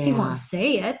 Yeah. He won't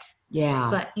say it. Yeah.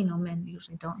 But men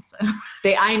usually don't. So.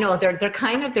 I know they're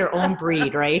kind of their own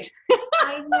breed, right?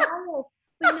 I know.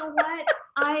 But you know what?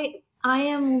 I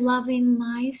am loving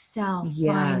myself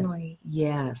finally.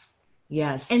 Yes.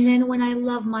 Yes. And then when I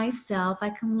love myself,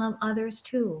 I can love others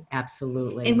too.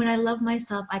 Absolutely. And when I love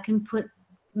myself, I can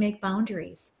make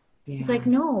boundaries. Yeah. It's like,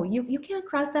 no, you can't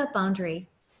cross that boundary.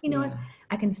 You know what?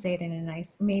 I can say it in a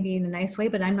nice way,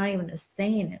 but I'm not even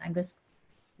saying it. I'm just,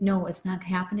 no, it's not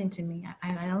happening to me.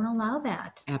 I don't allow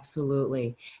that.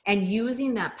 Absolutely. And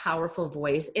using that powerful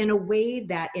voice in a way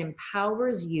that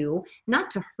empowers you, not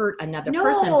to hurt another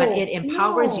person, but it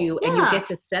empowers you and you get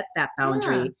to set that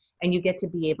boundary and you get to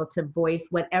be able to voice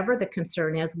whatever the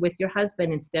concern is with your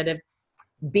husband instead of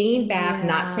being back,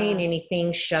 not saying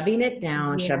anything, shoving it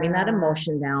down, shoving that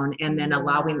emotion down, and then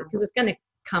allowing, because it's going to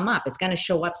come up. It's going to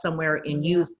show up somewhere in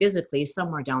you physically,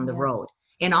 somewhere down the road,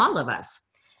 in all of us.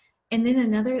 And then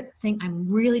another thing, I'm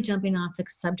really jumping off the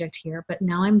subject here, but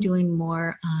now I'm doing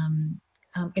more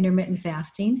intermittent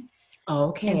fasting.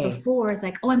 Okay. And before it's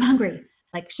like, oh, I'm hungry.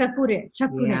 Like shove food in.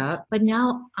 But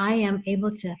now I am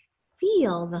able to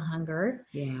feel the hunger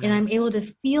and I'm able to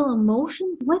feel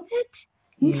emotions with it.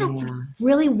 Isn't that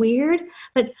really weird?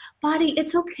 But body,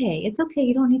 it's okay. It's okay.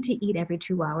 You don't need to eat every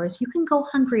 2 hours. You can go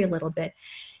hungry a little bit.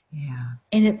 Yeah.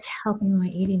 And it's helping my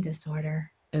eating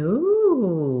disorder.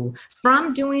 Ooh,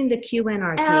 from doing the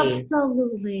QNRT.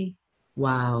 Absolutely.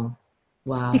 Wow.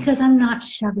 Because I'm not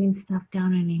shoving stuff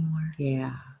down anymore.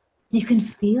 Yeah. You can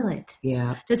feel it.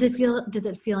 Yeah. Does it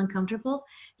feel uncomfortable?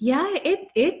 Yeah,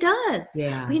 it does.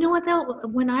 Yeah. But you know what though?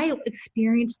 When I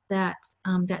experienced that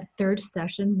third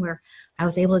session where I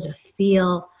was able to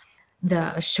feel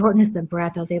the shortness of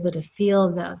breath, I was able to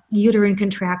feel the uterine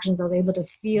contractions, I was able to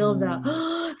feel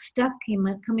the stuff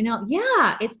coming out.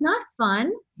 Yeah, it's not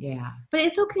fun. Yeah. But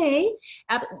it's okay.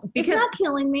 Because it's not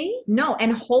killing me. No,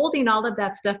 and holding all of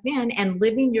that stuff in and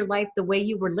living your life the way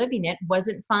you were living it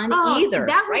wasn't fun either.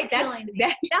 That was killing me.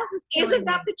 That was killing Isn't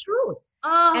that the truth?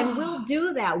 Oh. And we'll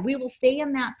do that. We will stay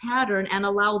in that pattern and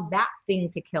allow that thing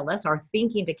to kill us, or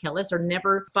thinking to kill us, or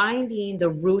never finding the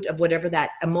root of whatever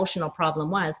that emotional problem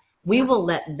was. We will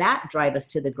let that drive us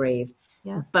to the grave.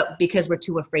 Yeah. But because we're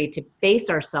too afraid to face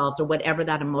ourselves or whatever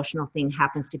that emotional thing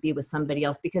happens to be with somebody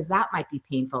else, because that might be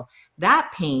painful.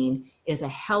 That pain is a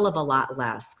hell of a lot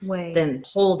less than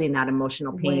holding that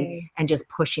emotional pain and just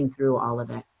pushing through all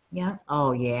of it. Yeah.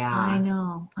 Oh, yeah. I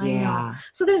know.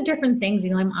 So there's different things,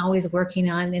 I'm always working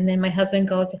on. And then my husband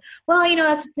goes, well,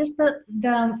 that's just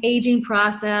the aging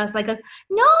process. Like,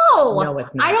 no,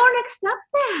 it's not. I don't accept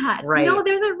that. Right. No,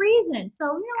 there's a reason.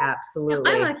 So, absolutely.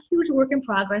 I'm a huge work in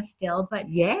progress still, but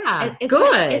it's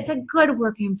good. It's a good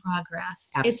work in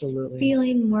progress. Absolutely. It's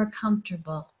feeling more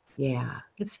comfortable. Yeah.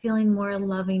 It's feeling more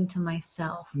loving to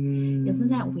myself. Isn't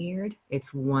that weird?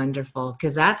 It's wonderful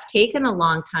because that's taken a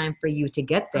long time for you to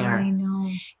get there. I know.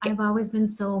 I've always been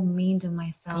so mean to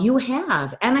myself. You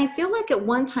have. And I feel like at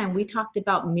one time we talked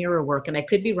about mirror work, and I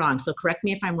could be wrong, so correct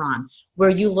me if I'm wrong, where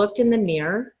you looked in the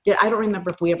mirror. I don't remember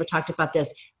if we ever talked about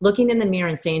this, looking in the mirror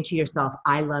and saying to yourself,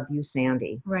 I love you,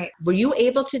 Sandy. Right. Were you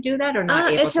able to do that or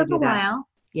not able to do that? It took a while.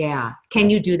 Yeah. Can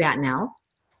you do that now?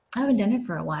 I haven't done it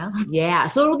for a while. Yeah.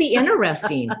 So it'll be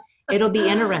interesting. It'll be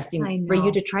interesting for you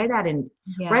to try that. And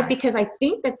right. Because I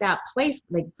think that place,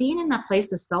 like being in that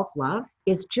place of self-love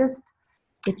is just,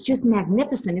 it's just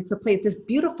magnificent. It's a place, this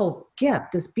beautiful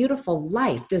gift, this beautiful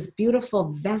life, this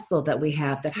beautiful vessel that we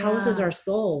have that houses our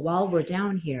soul while we're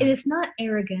down here. And it's not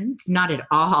arrogant. Not at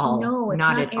all. No, it's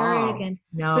not arrogant.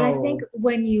 No. But I think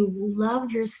when you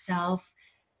love yourself,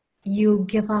 you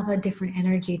give off a different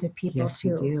energy to people too.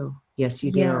 You do. Yes,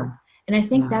 you do. And I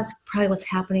think that's probably what's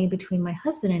happening between my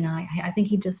husband and I. I think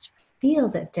he just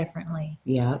feels it differently.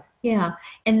 Yeah. Yeah.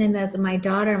 And then as my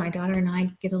daughter and I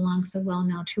get along so well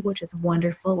now too, which is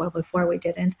wonderful. Well, before we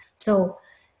didn't. So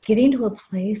getting to a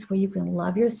place where you can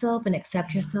love yourself and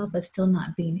accept yourself, but still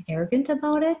not being arrogant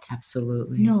about it.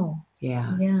 Absolutely. No.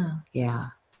 Yeah. Yeah. Yeah.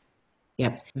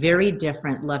 Yep. Very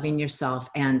different, loving yourself,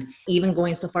 and even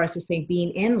going so far as to say being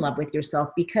in love with yourself,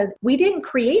 because we didn't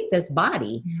create this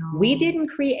body. No. We didn't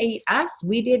create us.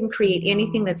 We didn't create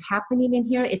anything that's happening in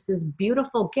here. It's this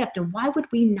beautiful gift. And why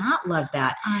would we not love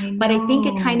that? But I think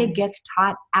it kind of gets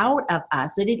taught out of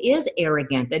us that it is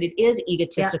arrogant, that it is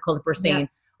egotistical if we're saying,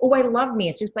 oh, I love me.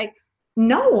 It's just like,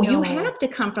 no, you have to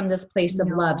come from this place of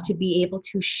love to be able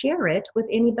to share it with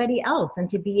anybody else and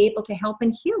to be able to help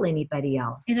and heal anybody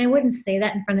else. And I wouldn't say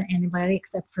that in front of anybody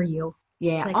except for you.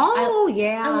 Yeah. Like,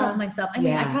 I love myself. I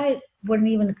mean, I probably wouldn't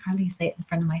even hardly say it in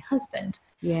front of my husband.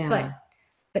 Yeah.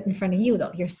 But in front of you,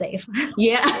 though, you're safe.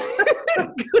 Yeah.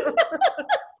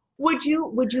 Would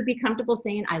you be comfortable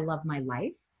saying, I love my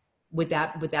life? Would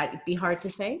that be hard to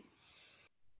say?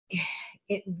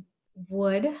 It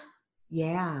would.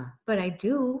 Yeah. But I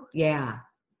do. Yeah.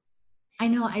 I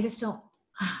know. I just don't.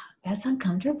 That's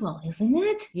uncomfortable, isn't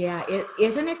it? Yeah.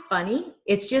 Isn't it funny?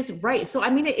 It's just right. So, I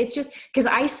mean, it's just because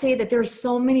I say that there's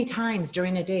so many times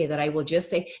during a day that I will just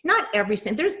say, not every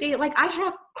single, there's days like I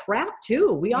have crap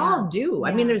too. We all do.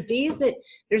 I mean, there's days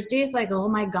like, oh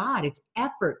my God, it's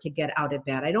effort to get out of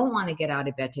bed. I don't want to get out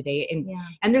of bed today.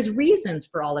 And there's reasons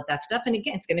for all of that stuff. And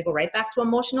again, it's going to go right back to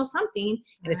emotional something.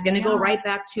 And it's going to go right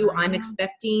back to, I'm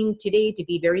expecting today to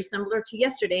be very similar to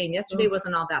yesterday. And yesterday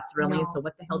wasn't all that thrilling. So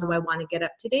what the hell do I want to get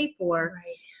up today for?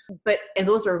 Right. And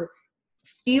those are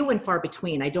few and far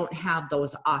between. I don't have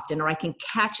those often, or I can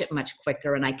catch it much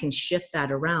quicker and I can shift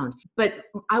that around. But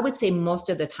I would say most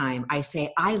of the time I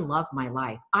say, I love my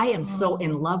life. I am so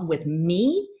in love with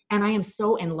me. And I am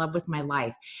so in love with my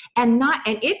life. And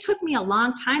it took me a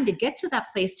long time to get to that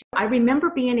place too. I remember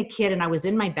being a kid and I was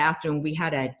in my bathroom. We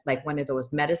had one of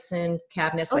those medicine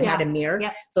cabinets. So I had a mirror.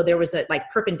 Yep. So there was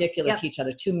perpendicular to each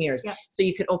other, two mirrors. Yep. So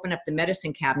you could open up the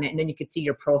medicine cabinet and then you could see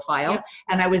your profile. Yep.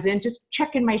 And I was in just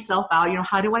checking myself out.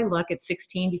 How do I look at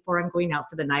 16 before I'm going out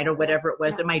for the night or whatever it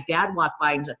was. Yep. And my dad walked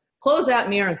by and said, close that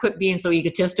mirror and quit being so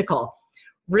egotistical.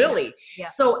 Really? Yeah.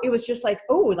 So it was just like,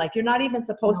 you're not even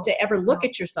supposed to ever look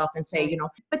at yourself and say,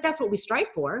 but that's what we strive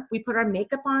for. We put our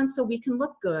makeup on so we can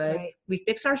look good. Right. We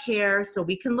fix our hair so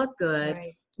we can look good.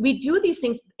 Right. We do these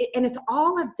things, and it's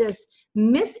all of this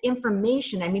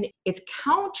misinformation. I mean, it's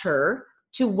counter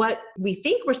to what we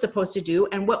think we're supposed to do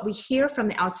and what we hear from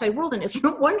the outside world. And it's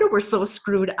no wonder we're so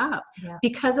screwed up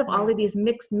because of all of these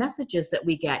mixed messages that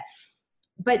we get.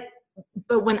 But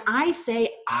when I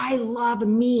say, I love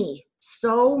me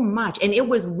so much, and it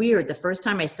was weird. The first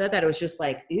time I said that, it was just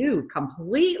like, ew,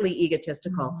 completely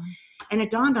egotistical. Mm-hmm. And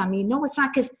it dawned on me, no, it's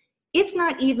not, because it's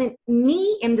not even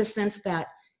me in the sense that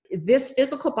this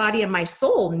physical body and my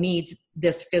soul needs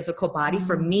this physical body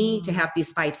for me to have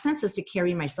these five senses to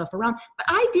carry myself around. But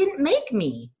I didn't make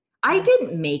me. I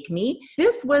didn't make me.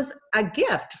 This was a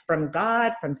gift from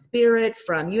God, from spirit,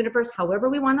 from universe,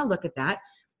 however we want to look at that.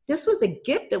 This was a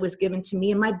gift that was given to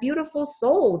me, and my beautiful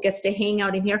soul gets to hang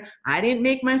out in here. I didn't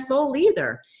make my soul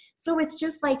either. So it's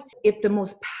just like, if the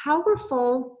most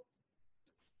powerful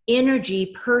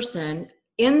energy person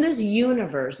in this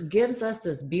universe gives us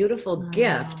this beautiful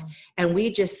gift, and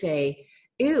we just say,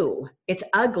 ew, it's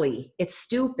ugly, it's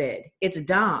stupid, it's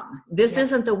dumb, this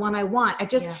isn't the one I want.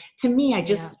 To me, I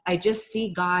just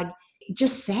see God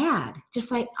just sad,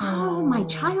 just like, oh, my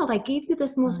child, I gave you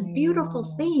this most beautiful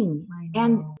thing,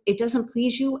 and it doesn't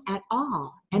please you at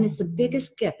all. And it's the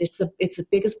biggest gift. It's the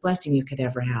biggest blessing you could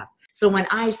ever have. So when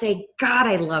I say, God,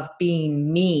 I love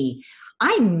being me,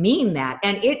 I mean that.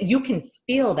 And you can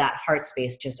feel that heart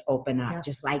space just open up, Yep.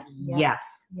 just like, Yep.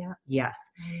 yes, Yeah. yes.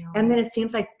 I know. And then it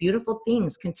seems like beautiful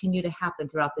things continue to happen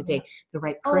throughout the day. Yeah. The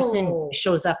right person Oh.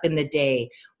 shows up in the day,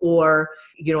 or,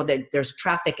 there's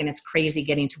traffic and it's crazy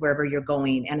getting to wherever you're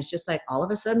going. And it's just like, all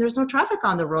of a sudden there's no traffic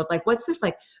on the road. Like, what's this?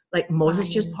 Like Moses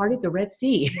just parted the Red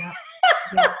Sea. Yeah.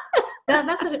 Yeah.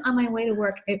 That's what, on my way to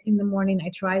work in the morning,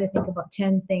 I try to think about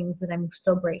 10 things that I'm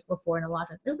so grateful for. And a lot of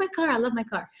times, it's my car. I love my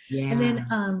car. Yeah. And then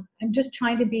I'm just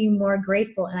trying to be more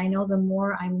grateful. And I know the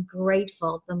more I'm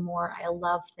grateful, the more I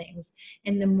love things,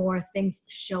 and the more things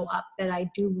show up that I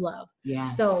do love.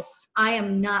 Yes. So I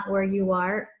am not where you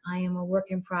are. I am a work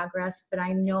in progress, but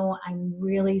I know I'm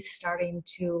really starting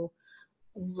to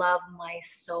love my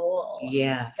soul.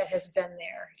 Yes. That has been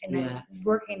there, and I'm Yes.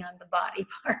 working on the body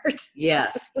part.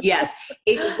 Yes. Yes.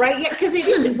 Right. Yeah. Because it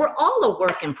is. We're all a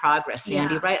work in progress,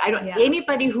 Sandy. Yeah. Right. I don't. Yeah.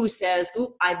 Anybody who says,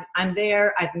 "Ooh, I'm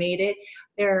there. I've made it,"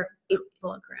 They're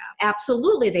full of crap.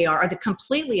 absolutely they are they're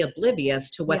completely oblivious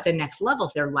to what the next level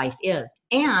of their life is.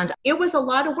 And it was a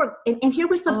lot of work. And here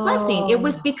was the blessing. It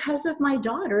was because of my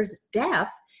daughter's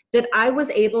death that I was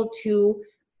able to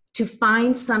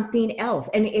find something else.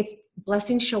 And it's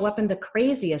blessings show up in the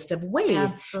craziest of ways.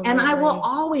 Absolutely. And I will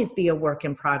always be a work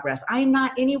in progress. I'm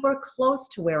not anywhere close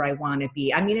to where I want to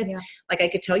be. I mean, it's like, I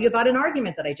could tell you about an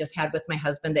argument that I just had with my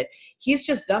husband that he's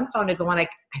just dumbfounded going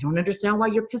like, I don't understand why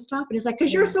you're pissed off. And he's like,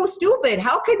 because you're so stupid.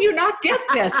 How can you not get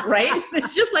this? Right.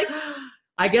 It's just like,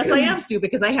 I guess I am stupid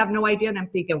because I have no idea. And I'm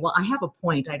thinking, well, I have a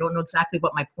point. I don't know exactly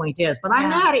what my point is, but I'm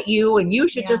mad at you. And you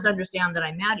should just understand that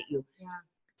I'm mad at you. Yeah.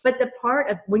 But the part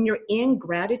of when you're in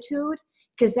gratitude,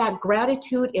 because that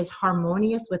gratitude is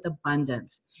harmonious with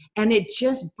abundance, and it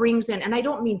just brings in, and I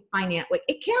don't mean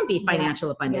it can be financial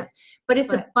abundance, but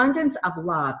it's abundance of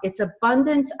love. It's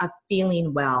abundance of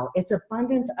feeling well. It's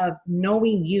abundance of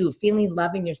knowing you, feeling,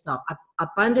 loving yourself,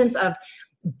 abundance of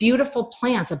beautiful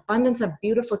plants, abundance of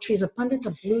beautiful trees, abundance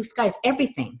of blue skies,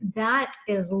 everything. That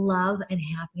is love and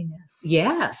happiness.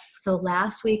 Yes. So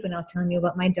last week when I was telling you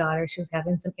about my daughter, she was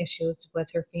having some issues with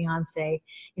her fiance,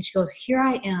 and she goes, here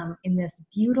I am in this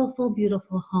beautiful,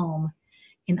 beautiful home,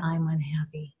 and I'm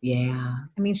unhappy. Yeah.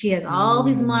 I mean, she has all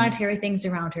these monetary things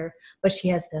around her, but she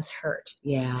has this hurt.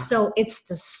 Yeah. So it's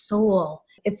the soul,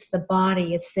 it's the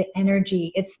body, it's the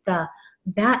energy,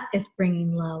 that is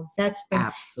bringing love.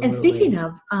 Absolutely. And speaking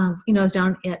of, I was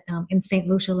down at in St.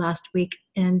 Lucia last week,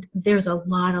 and there's a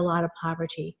lot of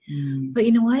poverty. But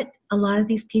you know what? A lot of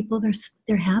these people,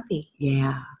 they're happy.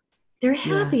 Yeah. They're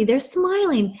happy. Yeah. They're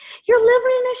smiling. You're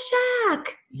living in a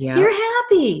shack. Yeah. You're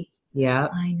happy. Yeah.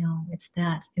 I know. It's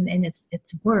that, and it's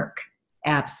work.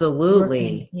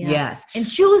 Absolutely. Yes. And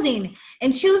choosing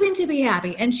to be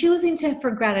happy, and choosing for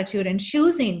gratitude, and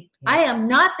choosing. I am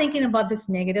not thinking about this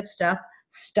negative stuff.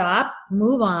 Stop,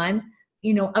 move on,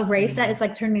 erase that. It's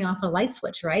like turning off a light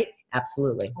switch, right?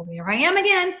 Absolutely. Well, here I am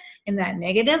again in that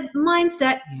negative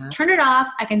mindset. Turn it off.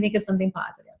 I can think of something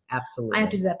positive. Absolutely. I have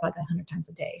to do that about 100 times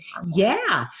a day.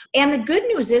 Yeah. And the good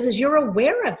news is you're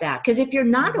aware of that. Because if you're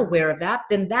not aware of that,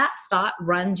 then that thought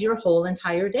runs your whole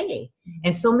entire day.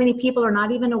 And so many people are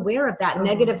not even aware of that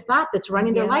negative thought that's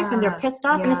running their life, and they're pissed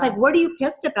off. And it's like, what are you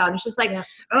pissed about? And it's just like,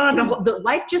 the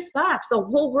life just sucks. The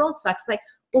whole world sucks. Like,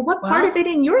 well, what part of it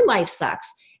in your life sucks?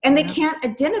 And they can't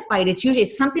identify it. It's usually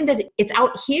something that it's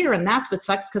out here, and that's what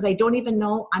sucks, because I don't even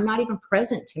know. I'm not even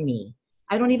present to me.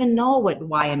 I don't even know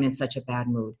why I'm in such a bad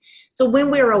mood. So when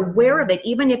we're aware of it,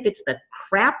 even if it's the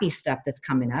crappy stuff that's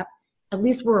coming up, at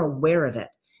least we're aware of it.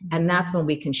 And that's when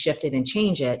we can shift it and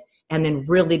change it, and then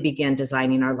really begin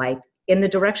designing our life in the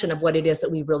direction of what it is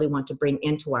that we really want to bring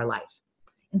into our life.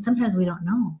 And sometimes we don't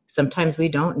know. Sometimes we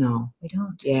don't know. We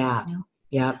don't. Yeah.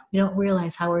 Yeah. We don't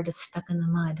realize how we're just stuck in the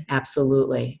mud.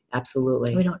 Absolutely.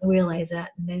 Absolutely. We don't realize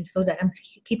that. And then so that I'm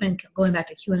keeping going back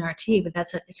to QNRT, but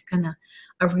it's kind of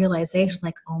a realization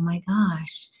like, oh my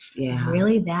gosh,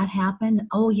 really that happened?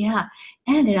 Oh yeah.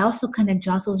 And it also kind of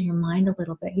jostles your mind a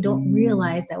little bit. You don't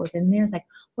realize that was in there. It's like,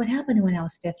 what happened when I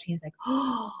was 15? It's like,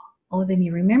 oh, then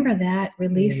you remember that,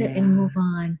 release it and move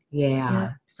on.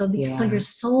 Yeah. So your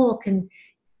soul can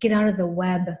get out of the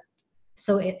web.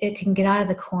 So it can get out of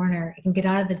the corner. It can get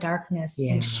out of the darkness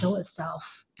and show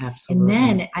itself. Absolutely.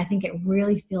 And then I think it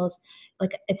really feels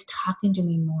like it's talking to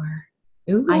me more.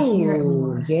 Ooh, I hear it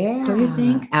more. Yeah. Don't you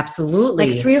think?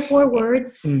 Absolutely. Like 3 or 4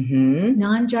 words,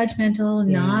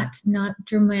 non-judgmental, Yeah. not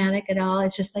dramatic at all.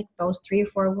 It's just like those 3 or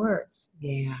 4 words.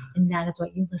 Yeah. And that is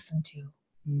what you listen to.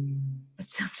 But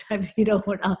sometimes you don't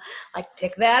want to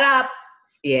pick that up.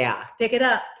 Yeah. Pick it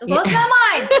up. Well, it's not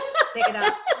mine. Pick it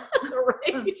up.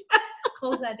 Right.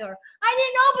 Close that door. I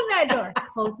didn't open that door.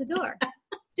 Close the door.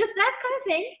 Just that kind of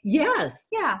thing. Yes.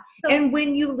 Yeah. So, And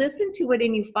when you listen to it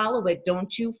and you follow it,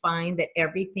 don't you find that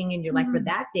everything in your life for Mhm.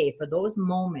 that day, for those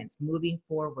moments moving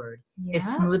forward, is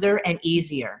yeah. smoother and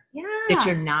easier? Yeah. That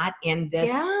you're not in this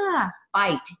yeah.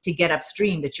 fight to get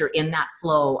upstream, that you're in that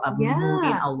flow of Yeah.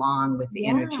 moving along with the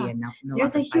Yeah. energy and no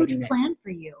There's a longer huge fighting it. plan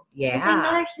for you. There's Yeah.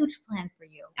 another huge plan for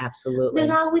you. Absolutely. There's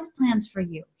always plans for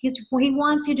you. He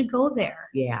wants you to go there,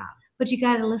 Yeah. but you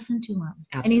got to listen to him,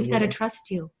 and he's got to Absolutely.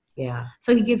 trust you. Yeah.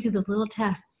 So he gives you those little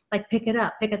tests, like pick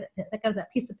up that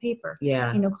piece of paper.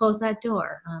 Yeah. Close that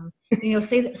door.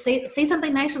 Say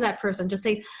something nice to that person. Just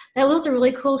say, those are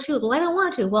really cool shoes. Well, I don't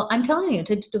want to. Well, I'm telling you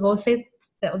to go say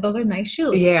those are nice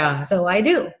shoes. Yeah. So I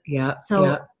do. Yeah. So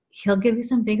yeah. he'll give you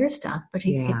some bigger stuff, but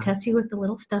he Yeah. tests you with the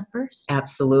little stuff first.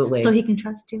 Absolutely. So he can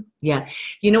trust you. Yeah.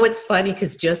 It's funny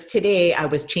because just today I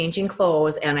was changing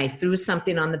clothes and I threw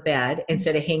something on the bed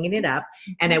instead of hanging it up.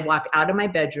 And I walked out of my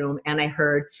bedroom and I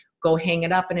heard, go hang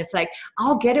it up. And it's like,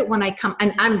 I'll get it when I come.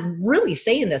 And I'm really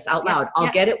saying this out loud.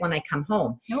 I'll get it when I come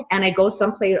home. Nope. And I go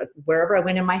someplace, wherever I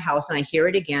went in my house, and I hear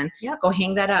it again, go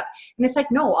hang that up. And it's like,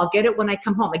 no, I'll get it when I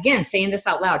come home. Again, saying this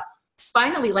out loud.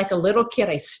 Finally, like a little kid,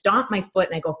 I stomp my foot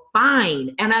and I go,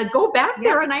 fine. And I go back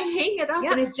there and I hang it up.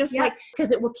 And it's just like,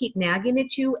 because it will keep nagging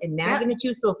at you and nagging at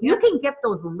you. So if you can get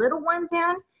those little ones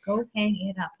in, go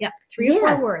hang it up. Yep. 3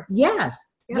 or 4 words.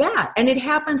 Yes. Yep. Yeah. And it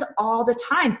happens all the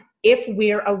time if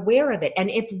we're aware of it. And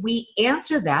if we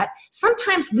answer that,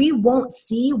 sometimes we won't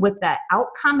see what the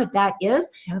outcome of that is.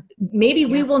 Yep. Maybe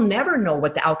we will never know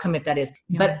what the outcome of that is,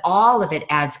 but all of it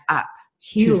adds up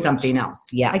to something else.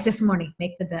 Yes. Like this morning,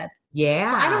 make the bed.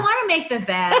 Yeah. Well, I don't want to make the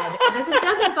bed. It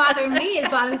doesn't bother me. It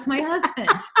bothers my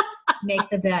husband. Make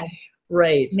the bed.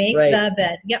 Right. Make the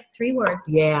bed. Yep. 3 words.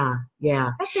 Yeah.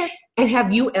 Yeah. That's it. And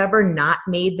have you ever not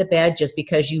made the bed just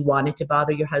because you wanted to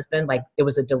bother your husband? Like it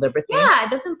was a deliberate thing? Yeah. It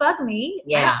doesn't bug me.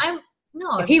 Yeah.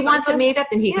 No. If he wants it made up,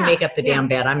 then he can make up the damn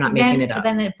bed. I'm not making it up.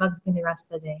 Then it bugs me the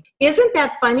rest of the day. Isn't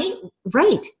that funny?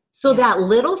 Right. So that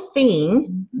little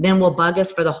thing then will bug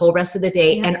us for the whole rest of the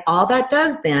day. Yeah. And all that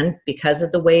does then, because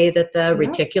of the way that the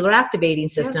reticular activating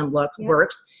system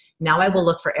works, now I will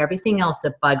look for everything else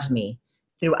that bugs me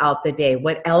throughout the day.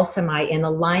 What else am I in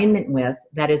alignment with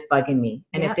that is bugging me?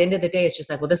 And at the end of the day, it's just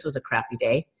like, well, this was a crappy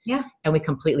day. Yeah. And we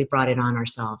completely brought it on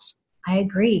ourselves. I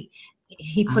agree.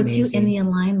 He puts you in the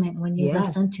alignment when you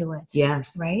listen to it.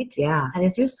 Yes. Right? Yeah. That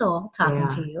is your soul talking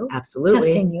to you. Absolutely.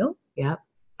 Testing you. Yep.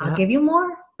 I'll give you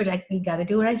more, but you got to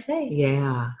do what I say.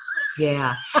 Yeah.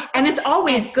 Yeah. And it's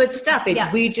always good stuff.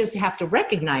 We just have to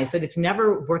recognize that it's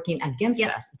never working against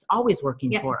us. It's always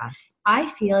working for us. I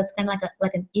feel it's kind of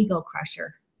like an ego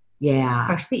crusher. Yeah.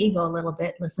 Crush the ego a little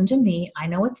bit. Listen to me. I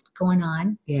know what's going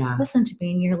on. Yeah. Listen to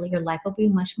me and your life will be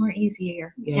much more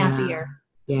easier, happier.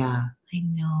 Yeah. I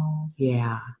know.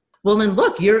 Yeah. Well, then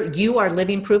look, you are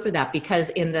living proof of that, because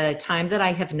in the time that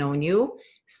I have known you,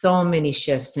 so many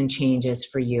shifts and changes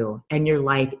for you, and your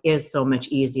life is so much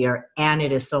easier and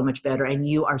it is so much better and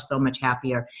you are so much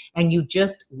happier and you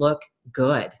just look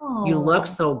good. Oh, you look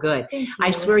so good. Thank you.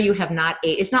 I swear you have not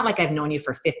aged. It's not like I've known you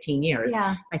for 15 years.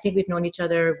 Yeah. I think we've known each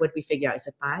other. What did we figure out? Is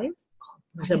it 5?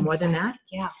 Was it more than that?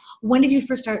 Yeah. When did you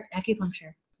first start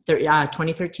acupuncture?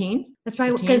 2013. That's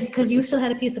right. Because you still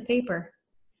had a piece of paper.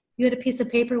 You had a piece of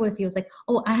paper with you. It's like,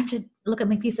 oh, I have to look at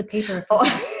my piece of paper.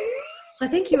 So I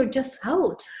think you were just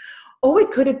out. Oh, it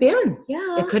could have been.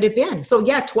 Yeah. It could have been. So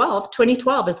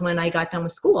 2012 is when I got done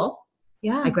with school.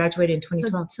 Yeah. I graduated in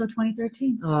 2012. So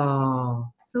 2013. Oh.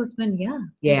 So it's been,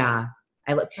 Yeah.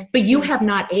 But you have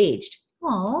not aged.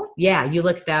 Oh. Yeah, you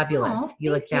look fabulous.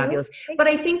 You look fabulous. But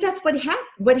I think that's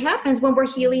what happens when we're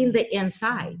healing the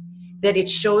inside, that it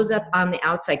shows up on the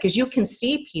outside. Because you can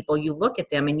see people, you look at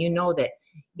them and you know that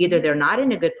either they're not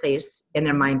in a good place in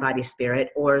their mind, body, spirit,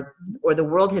 or the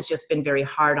world has just been very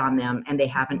hard on them and they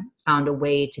haven't found a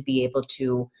way to be able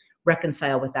to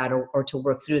reconcile with that or to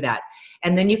work through that.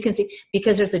 And then you can see,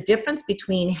 because there's a difference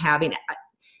between having,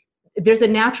 there's a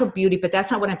natural beauty, but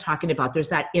that's not what I'm talking about. There's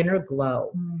that inner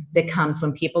glow that comes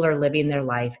when people are living their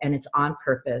life and it's on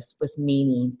purpose with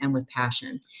meaning and with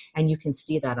passion. And you can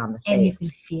see that on the face. And you can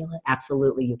feel it.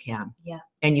 Absolutely, you can. Yeah.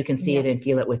 And you can see it and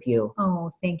feel it with you.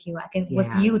 Oh, thank you. I can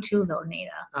with you too, though, Nada.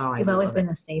 Oh, You've always been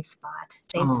a safe spot,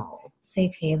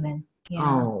 safe haven. Yeah.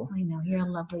 Oh. I know. You're a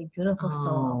lovely, beautiful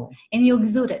soul. And you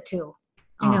exude it too.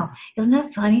 I know. Isn't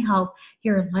that funny how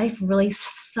your life really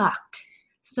sucked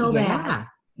so bad?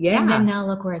 Yeah. And then now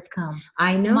look where it's come.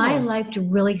 I know. My life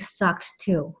really sucked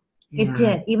too. It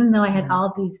did, even though I had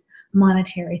all these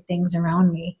monetary things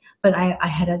around me, but I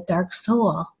had a dark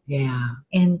soul. Yeah.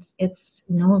 And it's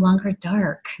no longer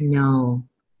dark. No.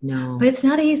 No. But it's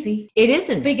not easy. It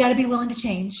isn't. But you got to be willing to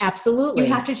change. Absolutely.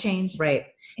 You have to change. Right.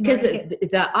 Because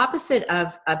the opposite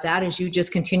of that is you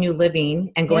just continue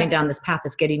living and going down this path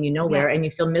that's getting you nowhere, and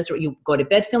you feel miserable. You go to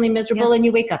bed feeling miserable and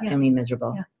you wake up feeling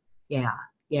miserable.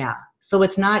 Yeah. So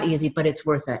it's not easy, but it's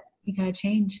worth it. You got to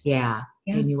change. Yeah.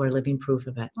 And you are living proof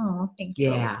of it. Oh, thank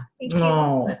you. Yeah. Thank you.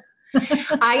 Oh.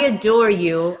 I adore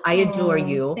you. Thank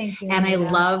you. And I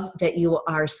Nita. love that you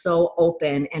are so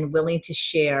open and willing to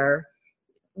share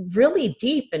really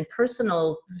deep and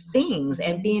personal things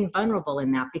and being vulnerable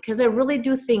in that, because I really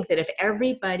do think that if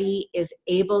everybody is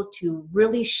able to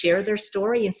really share their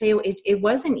story and say, it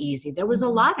wasn't easy, there was a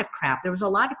lot of crap, there was a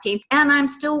lot of pain, and I'm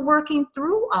still working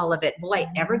through all of it. Will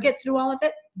I ever get through all of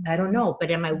it? I don't know.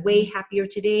 But am I way happier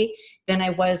today than I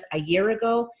was a year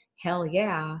ago? Hell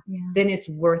yeah. Then it's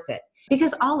worth it,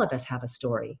 because all of us have a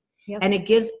story. And it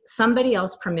gives somebody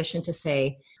else permission to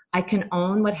say, I can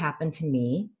own what happened to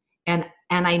me. And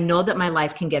I know that my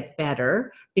life can get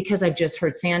better because I've just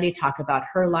heard Sandy talk about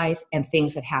her life and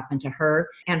things that happened to her,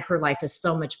 and her life is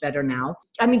so much better now.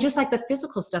 I mean, just like the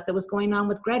physical stuff that was going on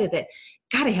with Greta, that,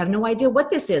 God, I have no idea what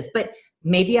this is, but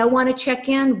maybe I want to check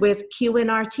in with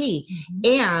QNRT.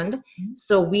 And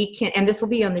so we can, and this will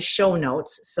be on the show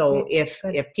notes. So if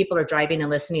people are driving and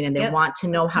listening and they want to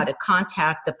know how to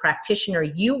contact the practitioner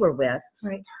you were with,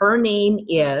 her name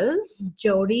is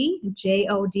Jody,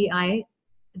 Jodi,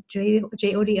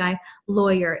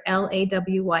 Lawyer,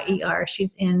 Lawyer.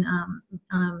 She's in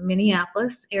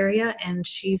Minneapolis area, and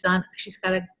she's got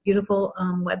a beautiful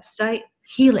website,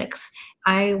 Helix.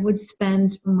 I would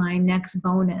spend my next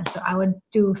bonus, I would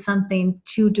do something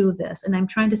to do this, and I'm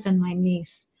trying to send my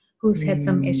niece, who's had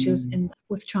some issues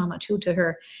with trauma too, to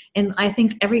her, and I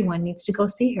think everyone needs to go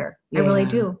see her. I really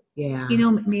do. You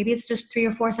know, maybe it's just 3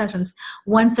 or 4 sessions.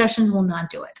 1 session will not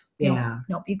do it.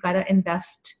 Nope, you've got to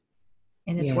invest.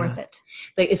 And it's worth it.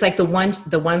 It's like the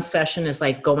one session is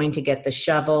like going to get the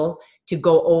shovel to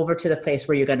go over to the place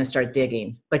where you're going to start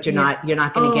digging, but you're not going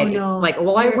to get like,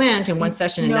 well, I went in one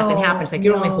session and nothing happens. Like,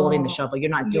 you're only holding the shovel. You're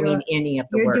not doing any of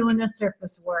the work. You're doing the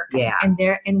surface work. And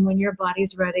when your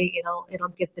body's ready,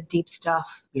 it'll get the deep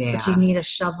stuff. But you need a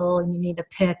shovel, and you need a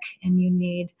pick, and you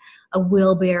need a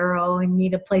wheelbarrow, and you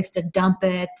need a place to dump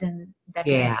it, and that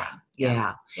kind of thing.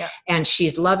 And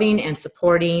she's loving and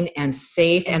supporting and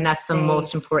safe. And that's the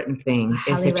most important thing,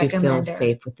 is that you feel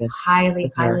safe with this. Highly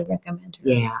recommend her.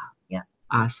 Yeah.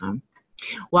 Awesome.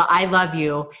 Well, I love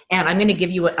you. And I'm going to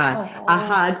give you a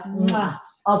hug.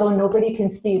 Although nobody can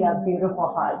see that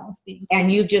beautiful hug.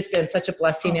 And you've just been such a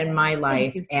blessing in my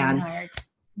life. Thank you, and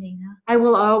Nina. I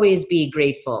will always be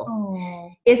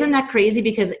grateful. Isn't that crazy?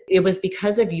 Because it was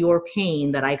because of your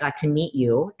pain that I got to meet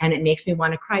you, and it makes me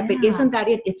want to cry. But isn't that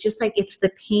it? It's just like, it's the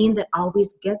pain that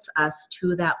always gets us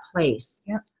to that place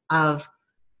of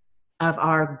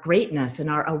our greatness and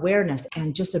our awareness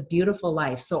and just a beautiful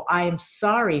life. So I am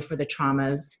sorry for the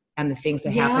traumas and the things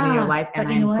that happen in your life. And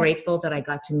I'm grateful that I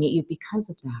got to meet you because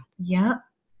of that.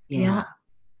 Yeah.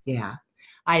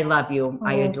 I love you.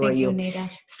 I adore you. Nita.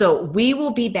 So we will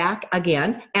be back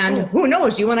again. And who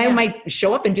knows, you and I might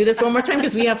show up and do this one more time,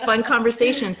 because we have fun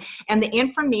conversations. And the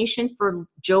information for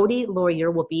Jody Lawyer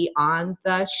will be on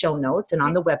the show notes and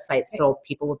on the website. So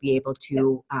people will be able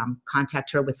to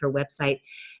contact her with her website.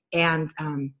 And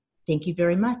thank you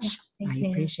very much. Thanks, I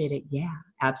appreciate it. Yeah,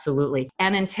 absolutely.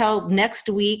 And until next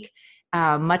week,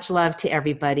 much love to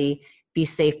everybody. Be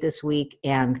safe this week.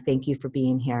 And thank you for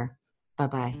being here.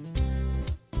 Bye-bye.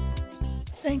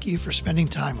 Thank you for spending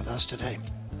time with us today.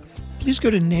 Please go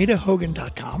to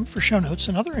nadahogan.com for show notes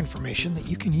and other information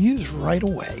that you can use right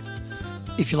away.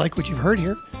 If you like what you've heard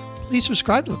here, please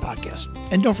subscribe to the podcast.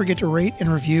 And don't forget to rate and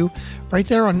review right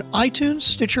there on iTunes,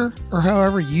 Stitcher, or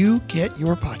however you get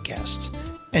your podcasts.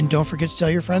 And don't forget to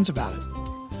tell your friends about it.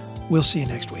 We'll see you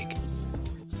next week.